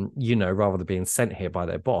 rather than being sent here by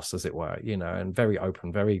their boss, as it were, and very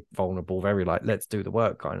open, very vulnerable, very like, let's do the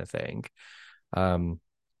work kind of thing. Um,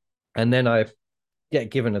 and then I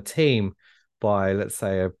get given a team by, let's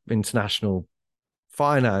say, an international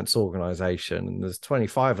finance organization, and there's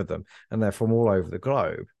 25 of them, and they're from all over the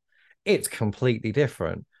globe. It's completely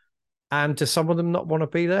different. And do some of them not want to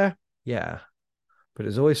be there? Yeah. But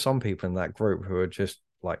there's always some people in that group who are just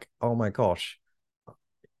like, oh my gosh,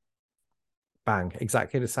 bang,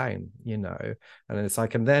 exactly the same. And it's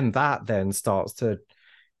like, and then that then starts to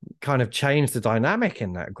kind of change the dynamic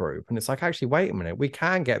in that group. And it's like, actually, wait a minute, we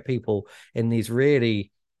can get people in these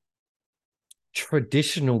really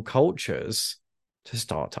traditional cultures to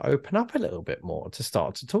start to open up a little bit more, to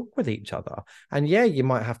start to talk with each other. And yeah, you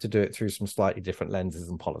might have to do it through some slightly different lenses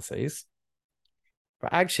and policies.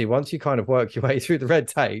 But actually, once you kind of work your way through the red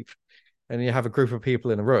tape and you have a group of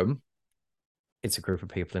people in a room, it's a group of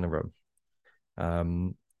people in a room.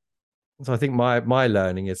 Um, so I think my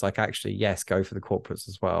learning is like, actually, yes, go for the corporates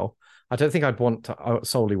as well. I don't think I'd want to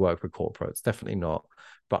solely work with corporates, definitely not.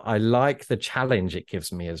 But I like the challenge it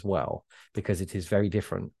gives me as well, because it is very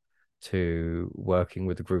different to working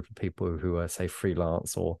with a group of people who are, say,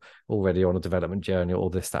 freelance or already on a development journey, or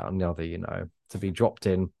this, that, and the other, to be dropped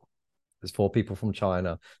in. There's 4 people from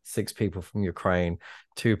China, 6 people from Ukraine,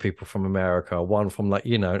 2 people from America, one from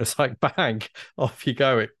it's like bang, off you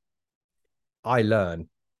go. I learn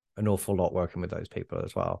an awful lot working with those people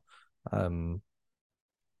as well. Um,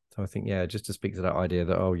 so I think, yeah, just to speak to that idea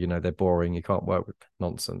that, oh, they're boring, you can't work with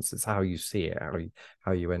nonsense. It's how you see it,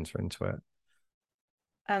 how you enter into it.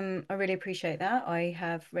 I really appreciate that. I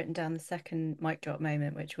have written down the second mic drop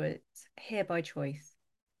moment, which was here by choice.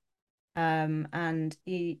 And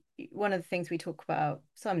one of the things we talk about,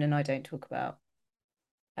 Simon and I don't talk about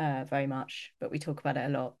very much, but we talk about it a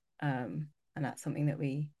lot. And that's something that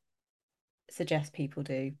we suggest people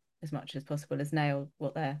do as much as possible, is nail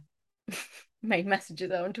what their main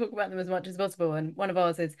messages are and talk about them as much as possible. And one of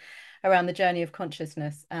ours is around the journey of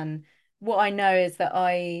consciousness. And what I know is that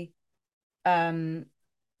I um,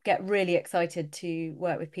 get really excited to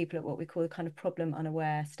work with people at what we call the kind of problem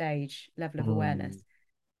unaware stage level of Mm, awareness.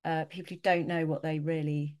 People who don't know what they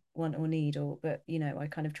really want or need, or but I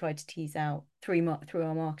kind of try to tease out through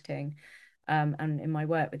our marketing, and in my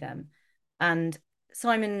work with them. And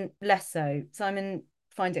Simon less so. Simon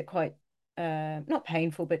finds it quite not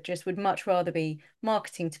painful, but just would much rather be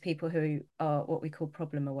marketing to people who are what we call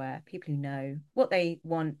problem aware, people who know what they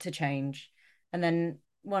want to change. And then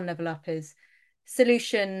one level up is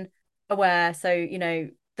solution aware. So,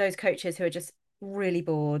 those coaches who are just really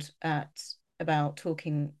bored about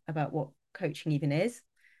talking about what coaching even is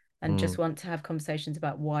and just mm, want to have conversations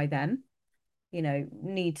about why them,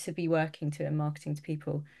 need to be working to and marketing to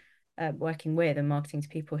people, working with and marketing to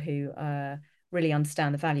people who really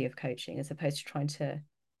understand the value of coaching, as opposed to trying to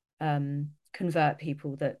convert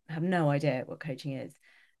people that have no idea what coaching is.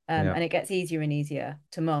 yeah. And it gets easier and easier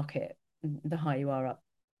to market the higher you are up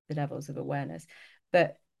the levels of awareness.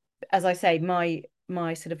 But as I say,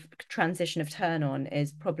 my sort of transition of turn on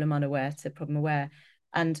is problem unaware to problem aware.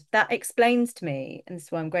 And that explains to me, and this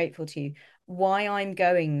is why I'm grateful to you, why I'm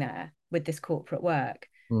going there with this corporate work.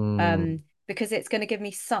 Mm, Because it's going to give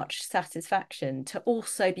me such satisfaction to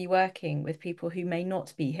also be working with people who may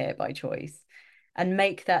not be here by choice and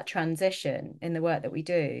make that transition in the work that we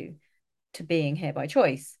do to being here by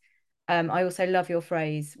choice. I also love your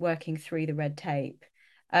phrase, working through the red tape.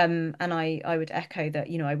 And I would echo that,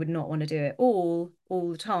 I would not want to do it all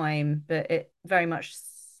the time, but it very much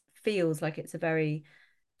feels like it's a very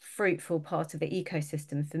fruitful part of the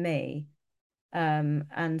ecosystem for me.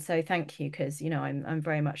 And so thank you, because I'm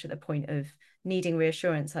very much at the point of needing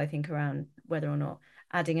reassurance, I think, around whether or not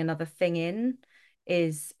adding another thing in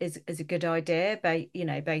is a good idea,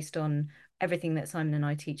 based on everything that Simon and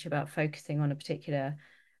I teach about focusing on a particular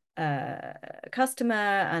customer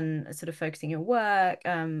and sort of focusing your work.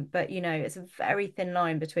 But it's a very thin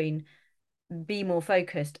line between be more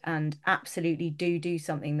focused and absolutely do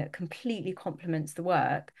something that completely complements the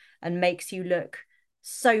work and makes you look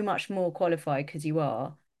so much more qualified because you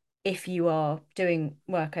are, if you are doing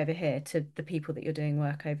work over here to the people that you're doing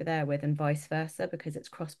work over there with, and vice versa, because it's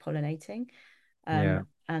cross-pollinating. Yeah.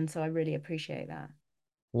 And so I really appreciate that.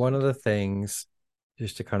 One of the things,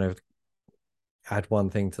 just to kind of add one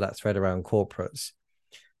thing to that thread around corporates.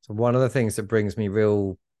 So one of the things that brings me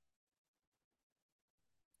real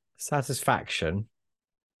satisfaction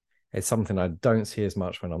is something I don't see as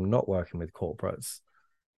much when I'm not working with corporates.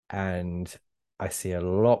 And I see a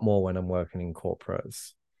lot more when I'm working in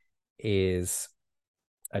corporates is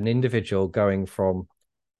an individual going from,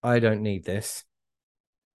 I don't need this,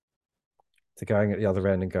 to going at the other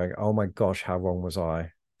end and going, oh my gosh, how wrong was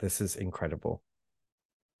I? This is incredible.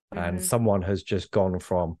 And Mm-hmm. someone has just gone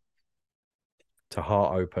from to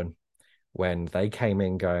heart open when they came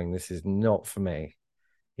in going, this is not for me,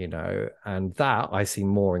 and that I see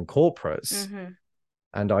more in corporates. Mm-hmm.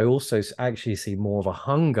 And I also actually see more of a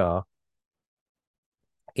hunger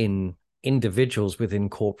in individuals within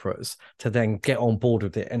corporates to then get on board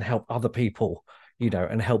with it and help other people,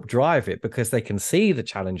 and help drive it because they can see the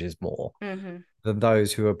challenges more Mm-hmm. than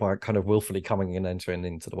those who are by kind of willfully coming and entering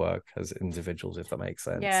into the work as individuals, if that makes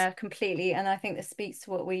sense. Yeah, completely. And I think this speaks to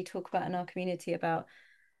what we talk about in our community about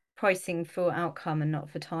pricing for outcome and not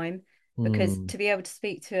for time. Because Mm, to be able to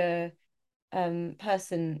speak to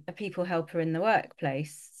person, a people helper in the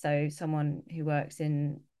workplace, so someone who works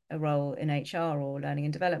in a role in HR or learning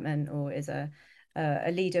and development, or is a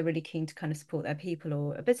leader really keen to kind of support their people,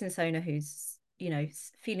 or a business owner who's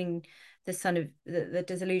feeling the sort of the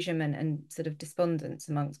disillusionment and sort of despondence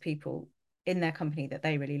amongst people in their company that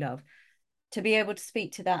they really love, to be able to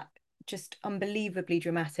speak to that just unbelievably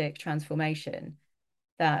dramatic transformation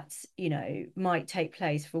that might take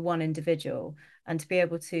place for one individual, and to be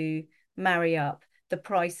able to marry up the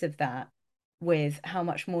price of that with how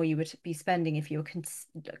much more you would be spending if you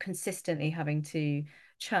were consistently having to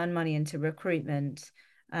churn money into recruitment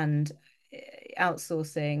and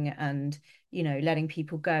outsourcing, and letting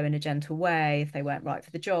people go in a gentle way if they weren't right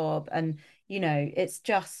for the job. And it's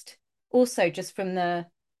just also just from the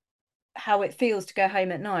how it feels to go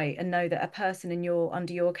home at night and know that a person in your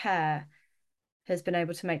under your care has been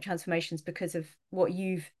able to make transformations because of what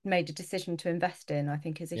you've made a decision to invest in, I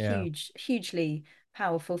think is a yeah, hugely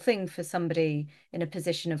powerful thing for somebody in a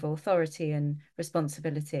position of authority and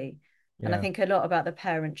responsibility. And I yeah, think a lot about the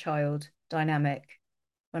parent-child dynamic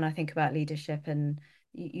when I think about leadership. And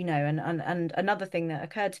and another thing that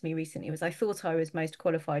occurred to me recently was I thought I was most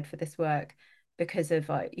qualified for this work because of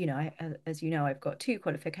as you know, I've got two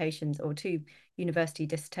qualifications or two university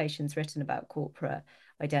dissertations written about corporate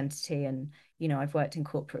identity, and I've worked in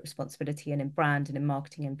corporate responsibility and in brand and in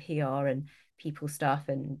marketing and PR and people stuff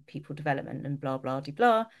and people development and blah blah de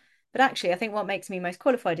blah. But actually, I think what makes me most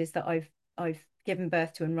qualified is that I've given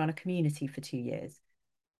birth to and run a community for 2 years.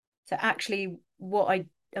 So actually, what I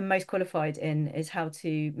am most qualified in is how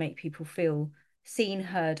to make people feel seen,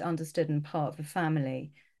 heard, understood, and part of a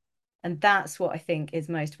family. And that's what I think is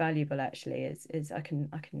most valuable. Actually, is I can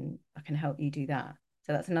help you do that.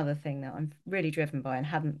 So that's another thing that I'm really driven by and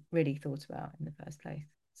hadn't really thought about in the first place.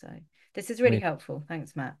 So this is I really mean, helpful.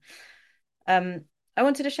 Thanks, Matt. I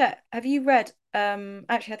wanted to share. Have you read?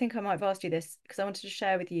 Actually, I think I might have asked you this because I wanted to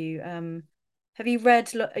share with you. Have you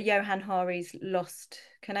read Johan Hari's Lost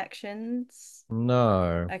Connections?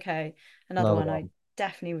 no, Okay, another another one I one.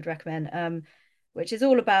 definitely would recommend. Which is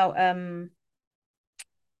all about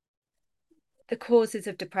the causes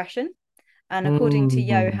of depression. And according to Mm,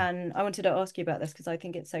 Johan, I wanted to ask you about this because I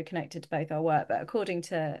think it's so connected to both our work. But according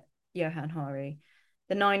to Johan Hari,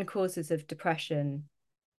 the 9 causes of depression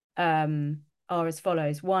are as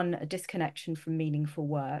follows: one, a disconnection from meaningful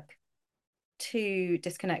work; two,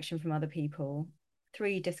 disconnection from other people;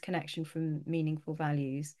 three, disconnection from meaningful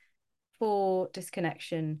values; four,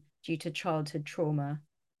 disconnection due to childhood trauma;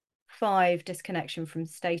 five, disconnection from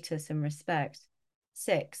status and respect;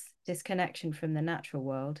 six, disconnection from the natural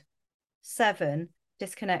world; seven,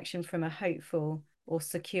 disconnection from a hopeful or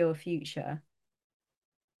secure future;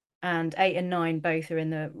 and eight and nine both are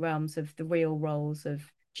in the realms of the real roles of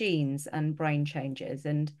genes and brain changes.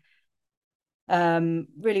 And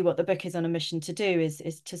really what the book is on a mission to do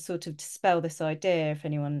is to sort of dispel this idea, if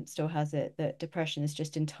anyone still has it, that depression is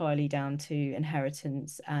just entirely down to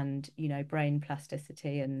inheritance and brain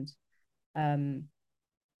plasticity and um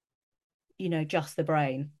just the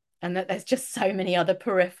brain, and that there's just so many other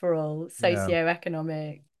peripheral yeah.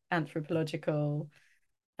 socioeconomic anthropological,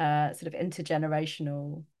 sort of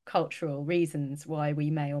intergenerational, cultural reasons why we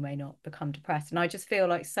may or may not become depressed. And I just feel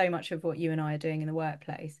like so much of what you and I are doing in the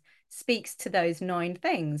workplace speaks to those 9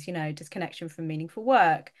 things, you know, disconnection from meaningful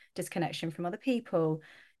work, disconnection from other people,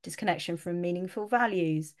 disconnection from meaningful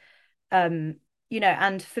values. Um, you know,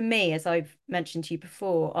 and for me, as I've mentioned to you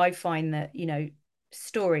before, I find that, you know,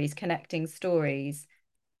 stories, connecting stories,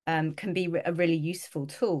 can be a really useful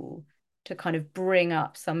tool to kind of bring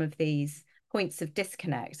up some of these points of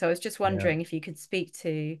disconnect. So I was just Yeah. wondering if you could speak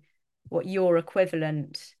to what your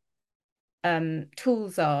equivalent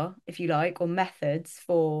tools are, if you like, or methods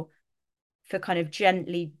for kind of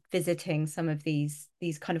gently visiting some of these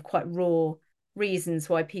kind of quite raw reasons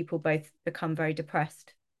why people both become very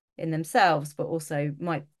depressed in themselves, but also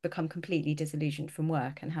might become completely disillusioned from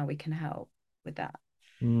work, and how we can help with that.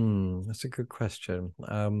 That's a good question.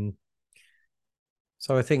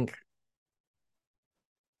 So I think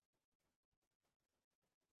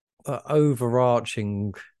the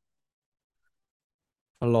overarching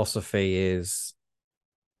philosophy is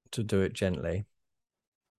to do it gently.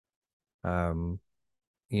 Um,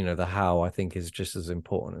 the how I think is just as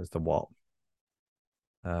important as the what.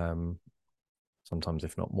 Um, Sometimes,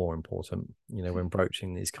 if not more important, when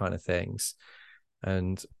broaching these kind of things.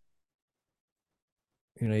 And,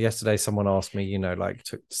 yesterday someone asked me,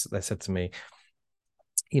 they said to me,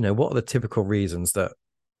 what are the typical reasons that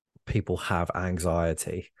people have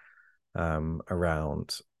anxiety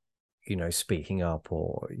around, speaking up,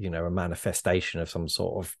 or, a manifestation of some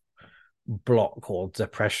sort of block or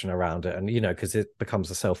depression around it. And because it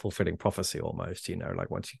becomes a self-fulfilling prophecy almost,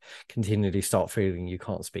 like once you continually start feeling you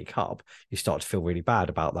can't speak up, you start to feel really bad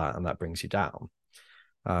about that, and that brings you down.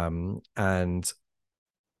 And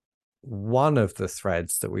one of the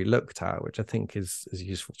threads that we looked at, which I think is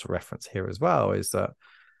useful to reference here as well, is that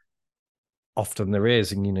often there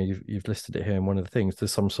is, and you've listed it here in one of the things,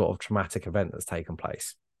 there's some sort of traumatic event that's taken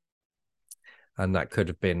place, and that could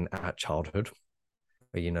have been at childhood,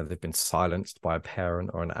 where they've been silenced by a parent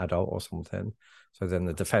or an adult or something. So then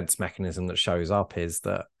the defense mechanism that shows up is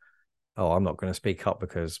that, oh, I'm not going to speak up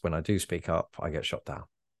because when I do speak up, I get shot down.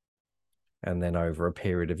 And then over a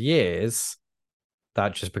period of years,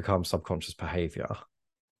 that just becomes subconscious behavior,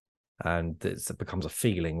 and it becomes a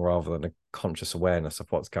feeling rather than a conscious awareness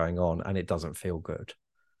of what's going on, and it doesn't feel good.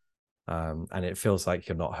 And it feels like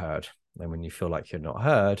you're not heard. And when you feel like you're not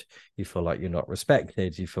heard, you feel like you're not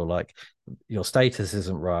respected, you feel like your status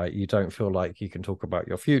isn't right, you don't feel like you can talk about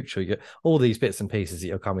your future, all these bits and pieces that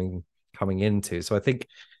you're coming into. So I think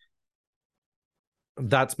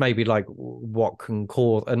that's maybe like what can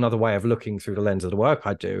cause, another way of looking through the lens of the work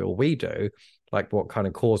I do, or we do, like what kind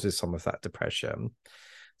of causes some of that depression.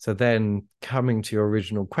 So then coming to your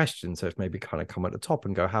original question, so it's maybe kind of come at the top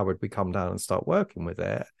and go, how would we come down and start working with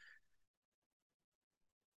it?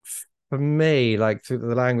 For me, like through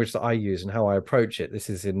the language that I use and how I approach it, this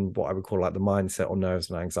is in what I would call like the mindset or nerves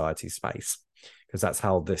and anxiety space, because that's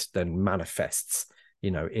how this then manifests,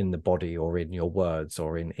 in the body or in your words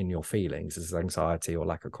or in your feelings, as anxiety or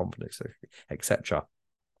lack of confidence, etc.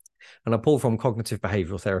 And I pull from cognitive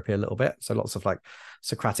behavioral therapy a little bit. So lots of like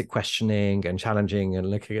Socratic questioning and challenging and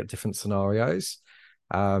looking at different scenarios.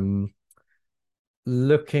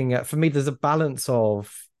 Looking at, for me, there's a balance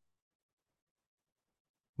of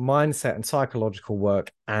mindset and psychological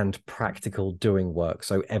work and practical doing work.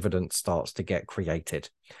 So evidence starts to get created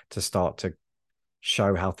to start to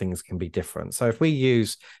show how things can be different. So if we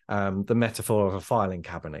use the metaphor of a filing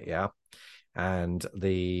cabinet, yeah, and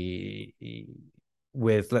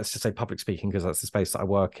with, let's just say, public speaking, because that's the space that I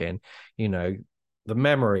work in, the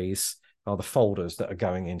memories are the folders that are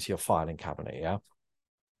going into your filing cabinet, yeah.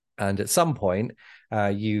 And at some point,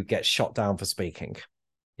 you get shot down for speaking.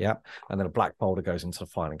 Yeah. And then a black folder goes into the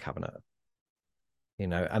filing cabinet,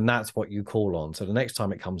 and that's what you call on. So the next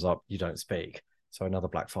time it comes up, you don't speak. So another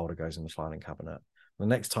black folder goes in the filing cabinet. The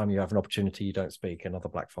next time you have an opportunity, you don't speak, another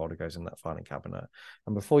black folder goes in that filing cabinet.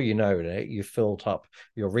 And before you know it, you've filled up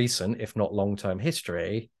your recent, if not long-term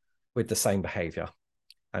history with the same behavior.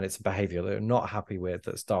 And it's a behavior that you're not happy with,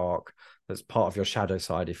 that's dark, that's part of your shadow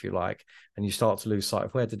side, if you like. And you start to lose sight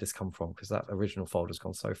of, where did this come from? Because that original folder's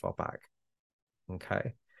gone so far back.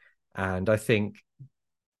 Okay. And I think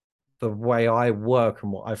the way I work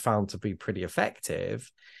and what I found to be pretty effective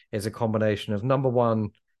is a combination of, number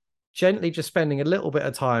one, gently just spending a little bit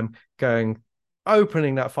of time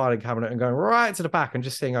opening that filing cabinet and going right to the back and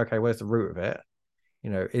just seeing, okay, where's the root of it?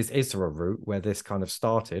 Is there a root where this kind of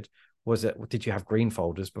started? Did you have green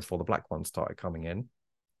folders before the black ones started coming in?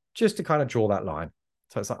 Just to kind of draw that line.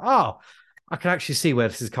 So it's like, I can actually see where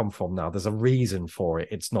this has come from now. There's a reason for it.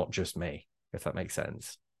 It's not just me, if that makes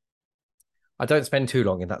sense. I don't spend too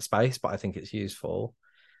long in that space, but I think it's useful.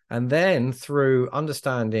 And then through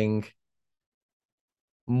understanding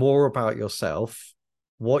more about yourself,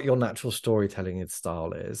 what your natural storytelling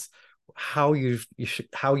style is, how you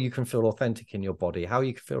can feel authentic in your body, how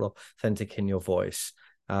you can feel authentic in your voice,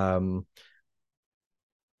 and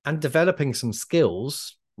developing some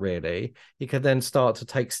skills, really, you can then start to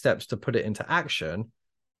take steps to put it into action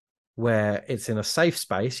where it's in a safe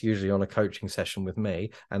space, usually on a coaching session with me,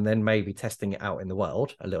 and then maybe testing it out in the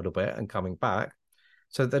world a little bit and coming back.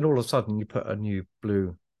 So then all of a sudden you put a new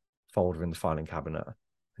blue folder in the filing cabinet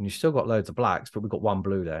and you've still got loads of blacks, but we've got one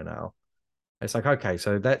blue there now. It's like, okay,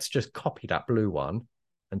 so let's just copy that blue one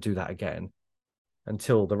and do that again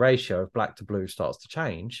until the ratio of black to blue starts to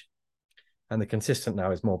change. And the consistent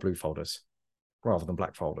now is more blue folders rather than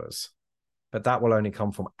black folders. But that will only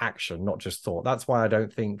come from action, not just thought. That's why I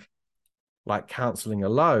don't think like counseling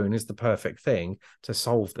alone is the perfect thing to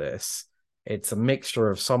solve this. It's a mixture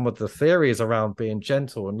of some of the theories around being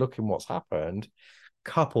gentle and looking what's happened,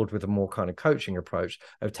 coupled with a more kind of coaching approach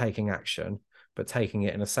of taking action, but taking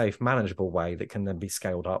it in a safe, manageable way that can then be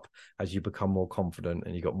scaled up as you become more confident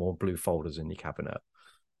and you've got more blue folders in your cabinet.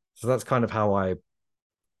 So that's kind of how I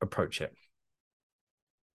approach it.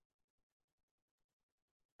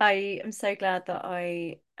 I am so glad that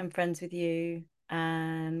I am friends with you.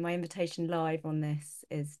 And my invitation live on this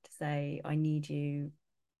is to say I need you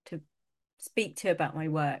to speak to about my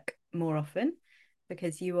work more often,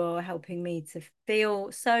 because you are helping me to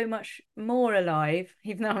feel so much more alive,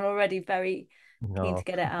 even though I'm already very keen to Oh.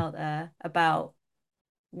 get it out there about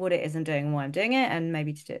what it is I'm doing and why I'm doing it, and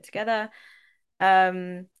maybe to do it together.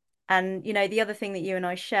 Um, and the other thing that you and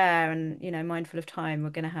I share, and mindful of time, we're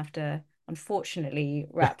going to have to unfortunately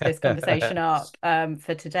wrap this conversation up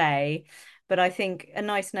for today. But I think a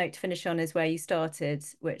nice note to finish on is where you started,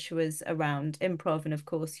 which was around improv. And of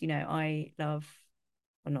course, I love,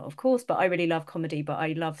 well, not of course, but I really love comedy, but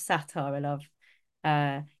I love satire. I love,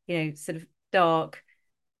 sort of dark,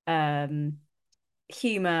 um,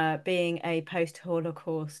 humor. Being a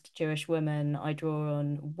post-Holocaust Jewish woman, I draw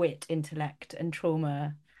on wit, intellect, and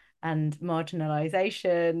trauma and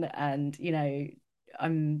marginalization. And,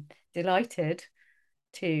 I'm delighted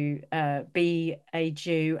to be a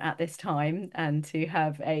Jew at this time and to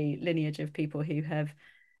have a lineage of people who have,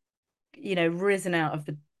 risen out of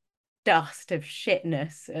the dust of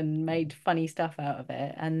shitness and made funny stuff out of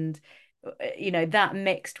it. And, that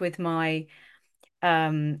mixed with my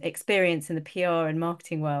experience in the PR and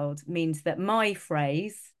marketing world means that my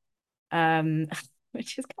phrase, um,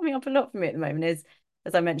 which is coming up a lot for me at the moment, is,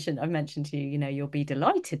 as I've mentioned to you, you'll be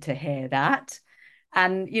delighted to hear that.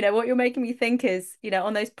 And what you're making me think is,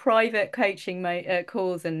 on those private coaching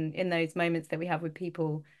calls and in those moments that we have with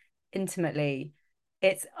people intimately,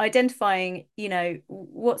 it's identifying,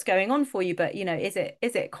 what's going on for you, but is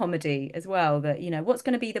it comedy as well? That what's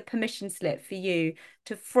going to be the permission slip for you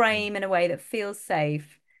to frame in a way that feels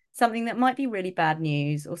safe, something that might be really bad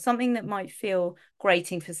news or something that might feel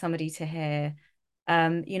grating for somebody to hear.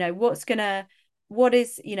 What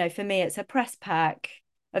is, for me, it's a press pack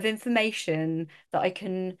of information that I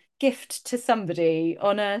can gift to somebody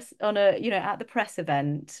on a at the press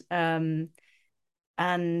event, and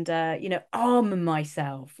arm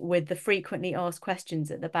myself with the frequently asked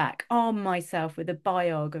questions at the back, arm myself with a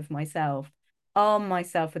biog of myself, arm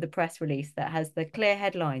myself with a press release that has the clear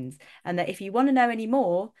headlines, and that if you want to know any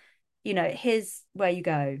more, here's where you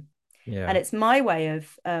go. Yeah. And it's my way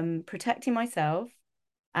of protecting myself.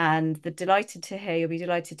 And the delighted to hear, you'll be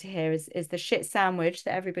delighted to hear, is the shit sandwich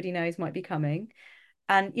that everybody knows might be coming.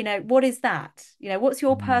 And what is that? What's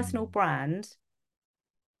your personal Mm. brand,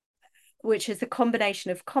 which is a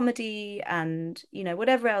combination of comedy and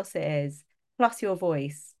whatever else it is, plus your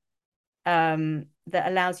voice, that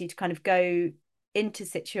allows you to kind of go into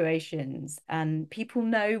situations and people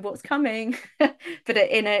know what's coming, but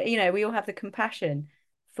in a we all have the compassion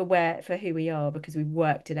for who we are because we've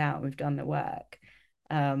worked it out and we've done the work.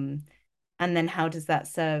 um and then how does that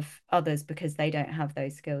serve others because they don't have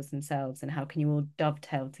those skills themselves, and how can you all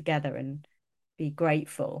dovetail together and be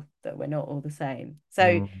grateful that we're not all the same? So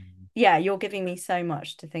Mm. yeah, you're giving me so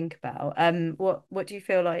much to think about. What do you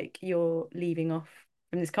feel like you're leaving off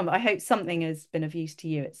from this comment? I hope something has been of use to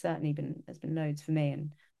you. It's certainly been There's been loads for me,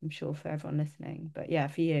 and I'm sure for everyone listening. But yeah,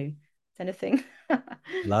 for you, has anything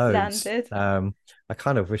Loads. landed? I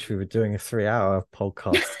kind of wish we were doing a 3 hour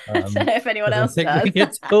podcast. Don't know if anyone Because I else think we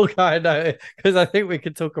does. could talk, I know, because I think we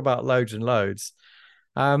could talk about loads and loads.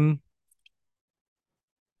 Um,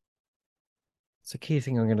 it's a key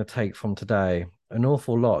thing I'm going to take from today, an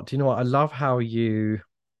awful lot. Do you know what? I love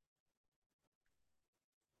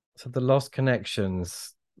so the lost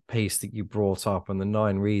connections piece that you brought up and the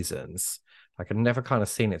 9 reasons, like I'd never kind of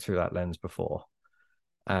seen it through that lens before.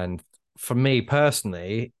 And for me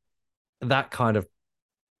personally, that kind of,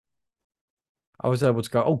 I was able to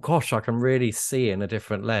go, oh gosh, I can really see in a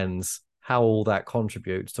different lens how all that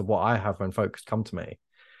contributes to what I have when folks come to me,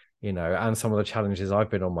 and some of the challenges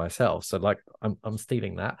I've been on myself. So like I'm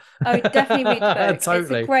stealing that. Oh, definitely read the book. It's a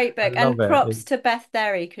Totally. great I book. love And it. props to Beth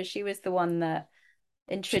Derry because she was the one that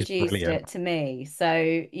She's introduced brilliant. it to me.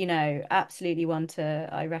 So, absolutely one to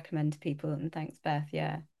I recommend to people. And thanks, Beth.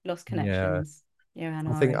 Yeah. Lost Yeah. Connections, Johann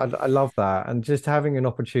I think Ari. I love that. And just having an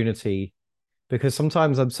opportunity, because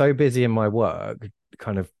sometimes I'm so busy in my work,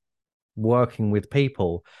 kind of working with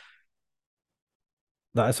people,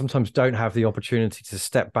 that I sometimes don't have the opportunity to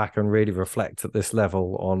step back and really reflect at this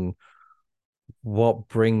level on what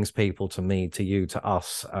brings people to me, to you, to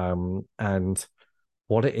us, and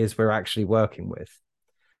what it is we're actually working with.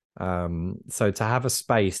 So to have a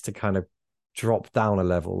space to kind of drop down a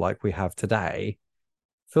level like we have today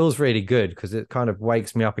feels really good because it kind of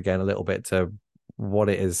wakes me up again a little bit to what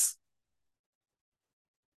it is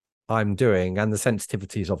I'm doing and the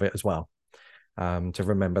sensitivities of it as well. To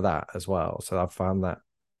remember that as well. So I've found that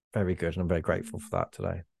very good and I'm very grateful for that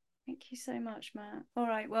today. Thank you so much, Matt. All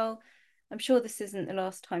right. Well, I'm sure this isn't the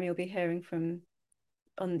last time you'll be hearing from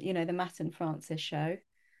on, the Matt and Francis show.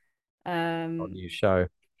 On Um, your show.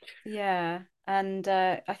 yeah. And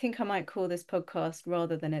I think I might call this podcast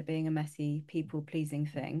rather than it being a messy people pleasing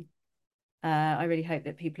thing. I really hope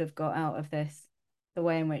that people have got out of this the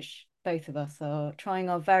way in which both of us are trying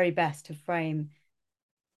our very best to frame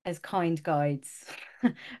as kind guides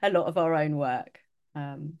a lot of our own work.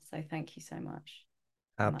 So thank you so much.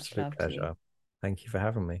 Much Absolute love to you. pleasure. Thank you for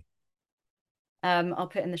having me. I'll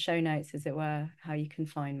put in the show notes, as it were, how you can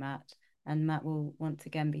find Matt. And Matt will once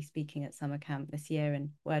again be speaking at summer camp this year. And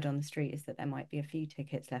word on the street is that there might be a few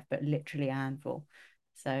tickets left, but literally a handful.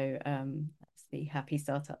 So that's the Happy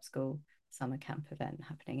Startup School summer camp event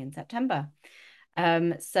happening in September.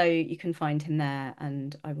 So you can find him there,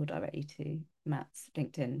 and I will direct you to Matt's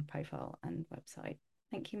LinkedIn profile and website.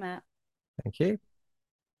 Thank you, Matt. Thank you.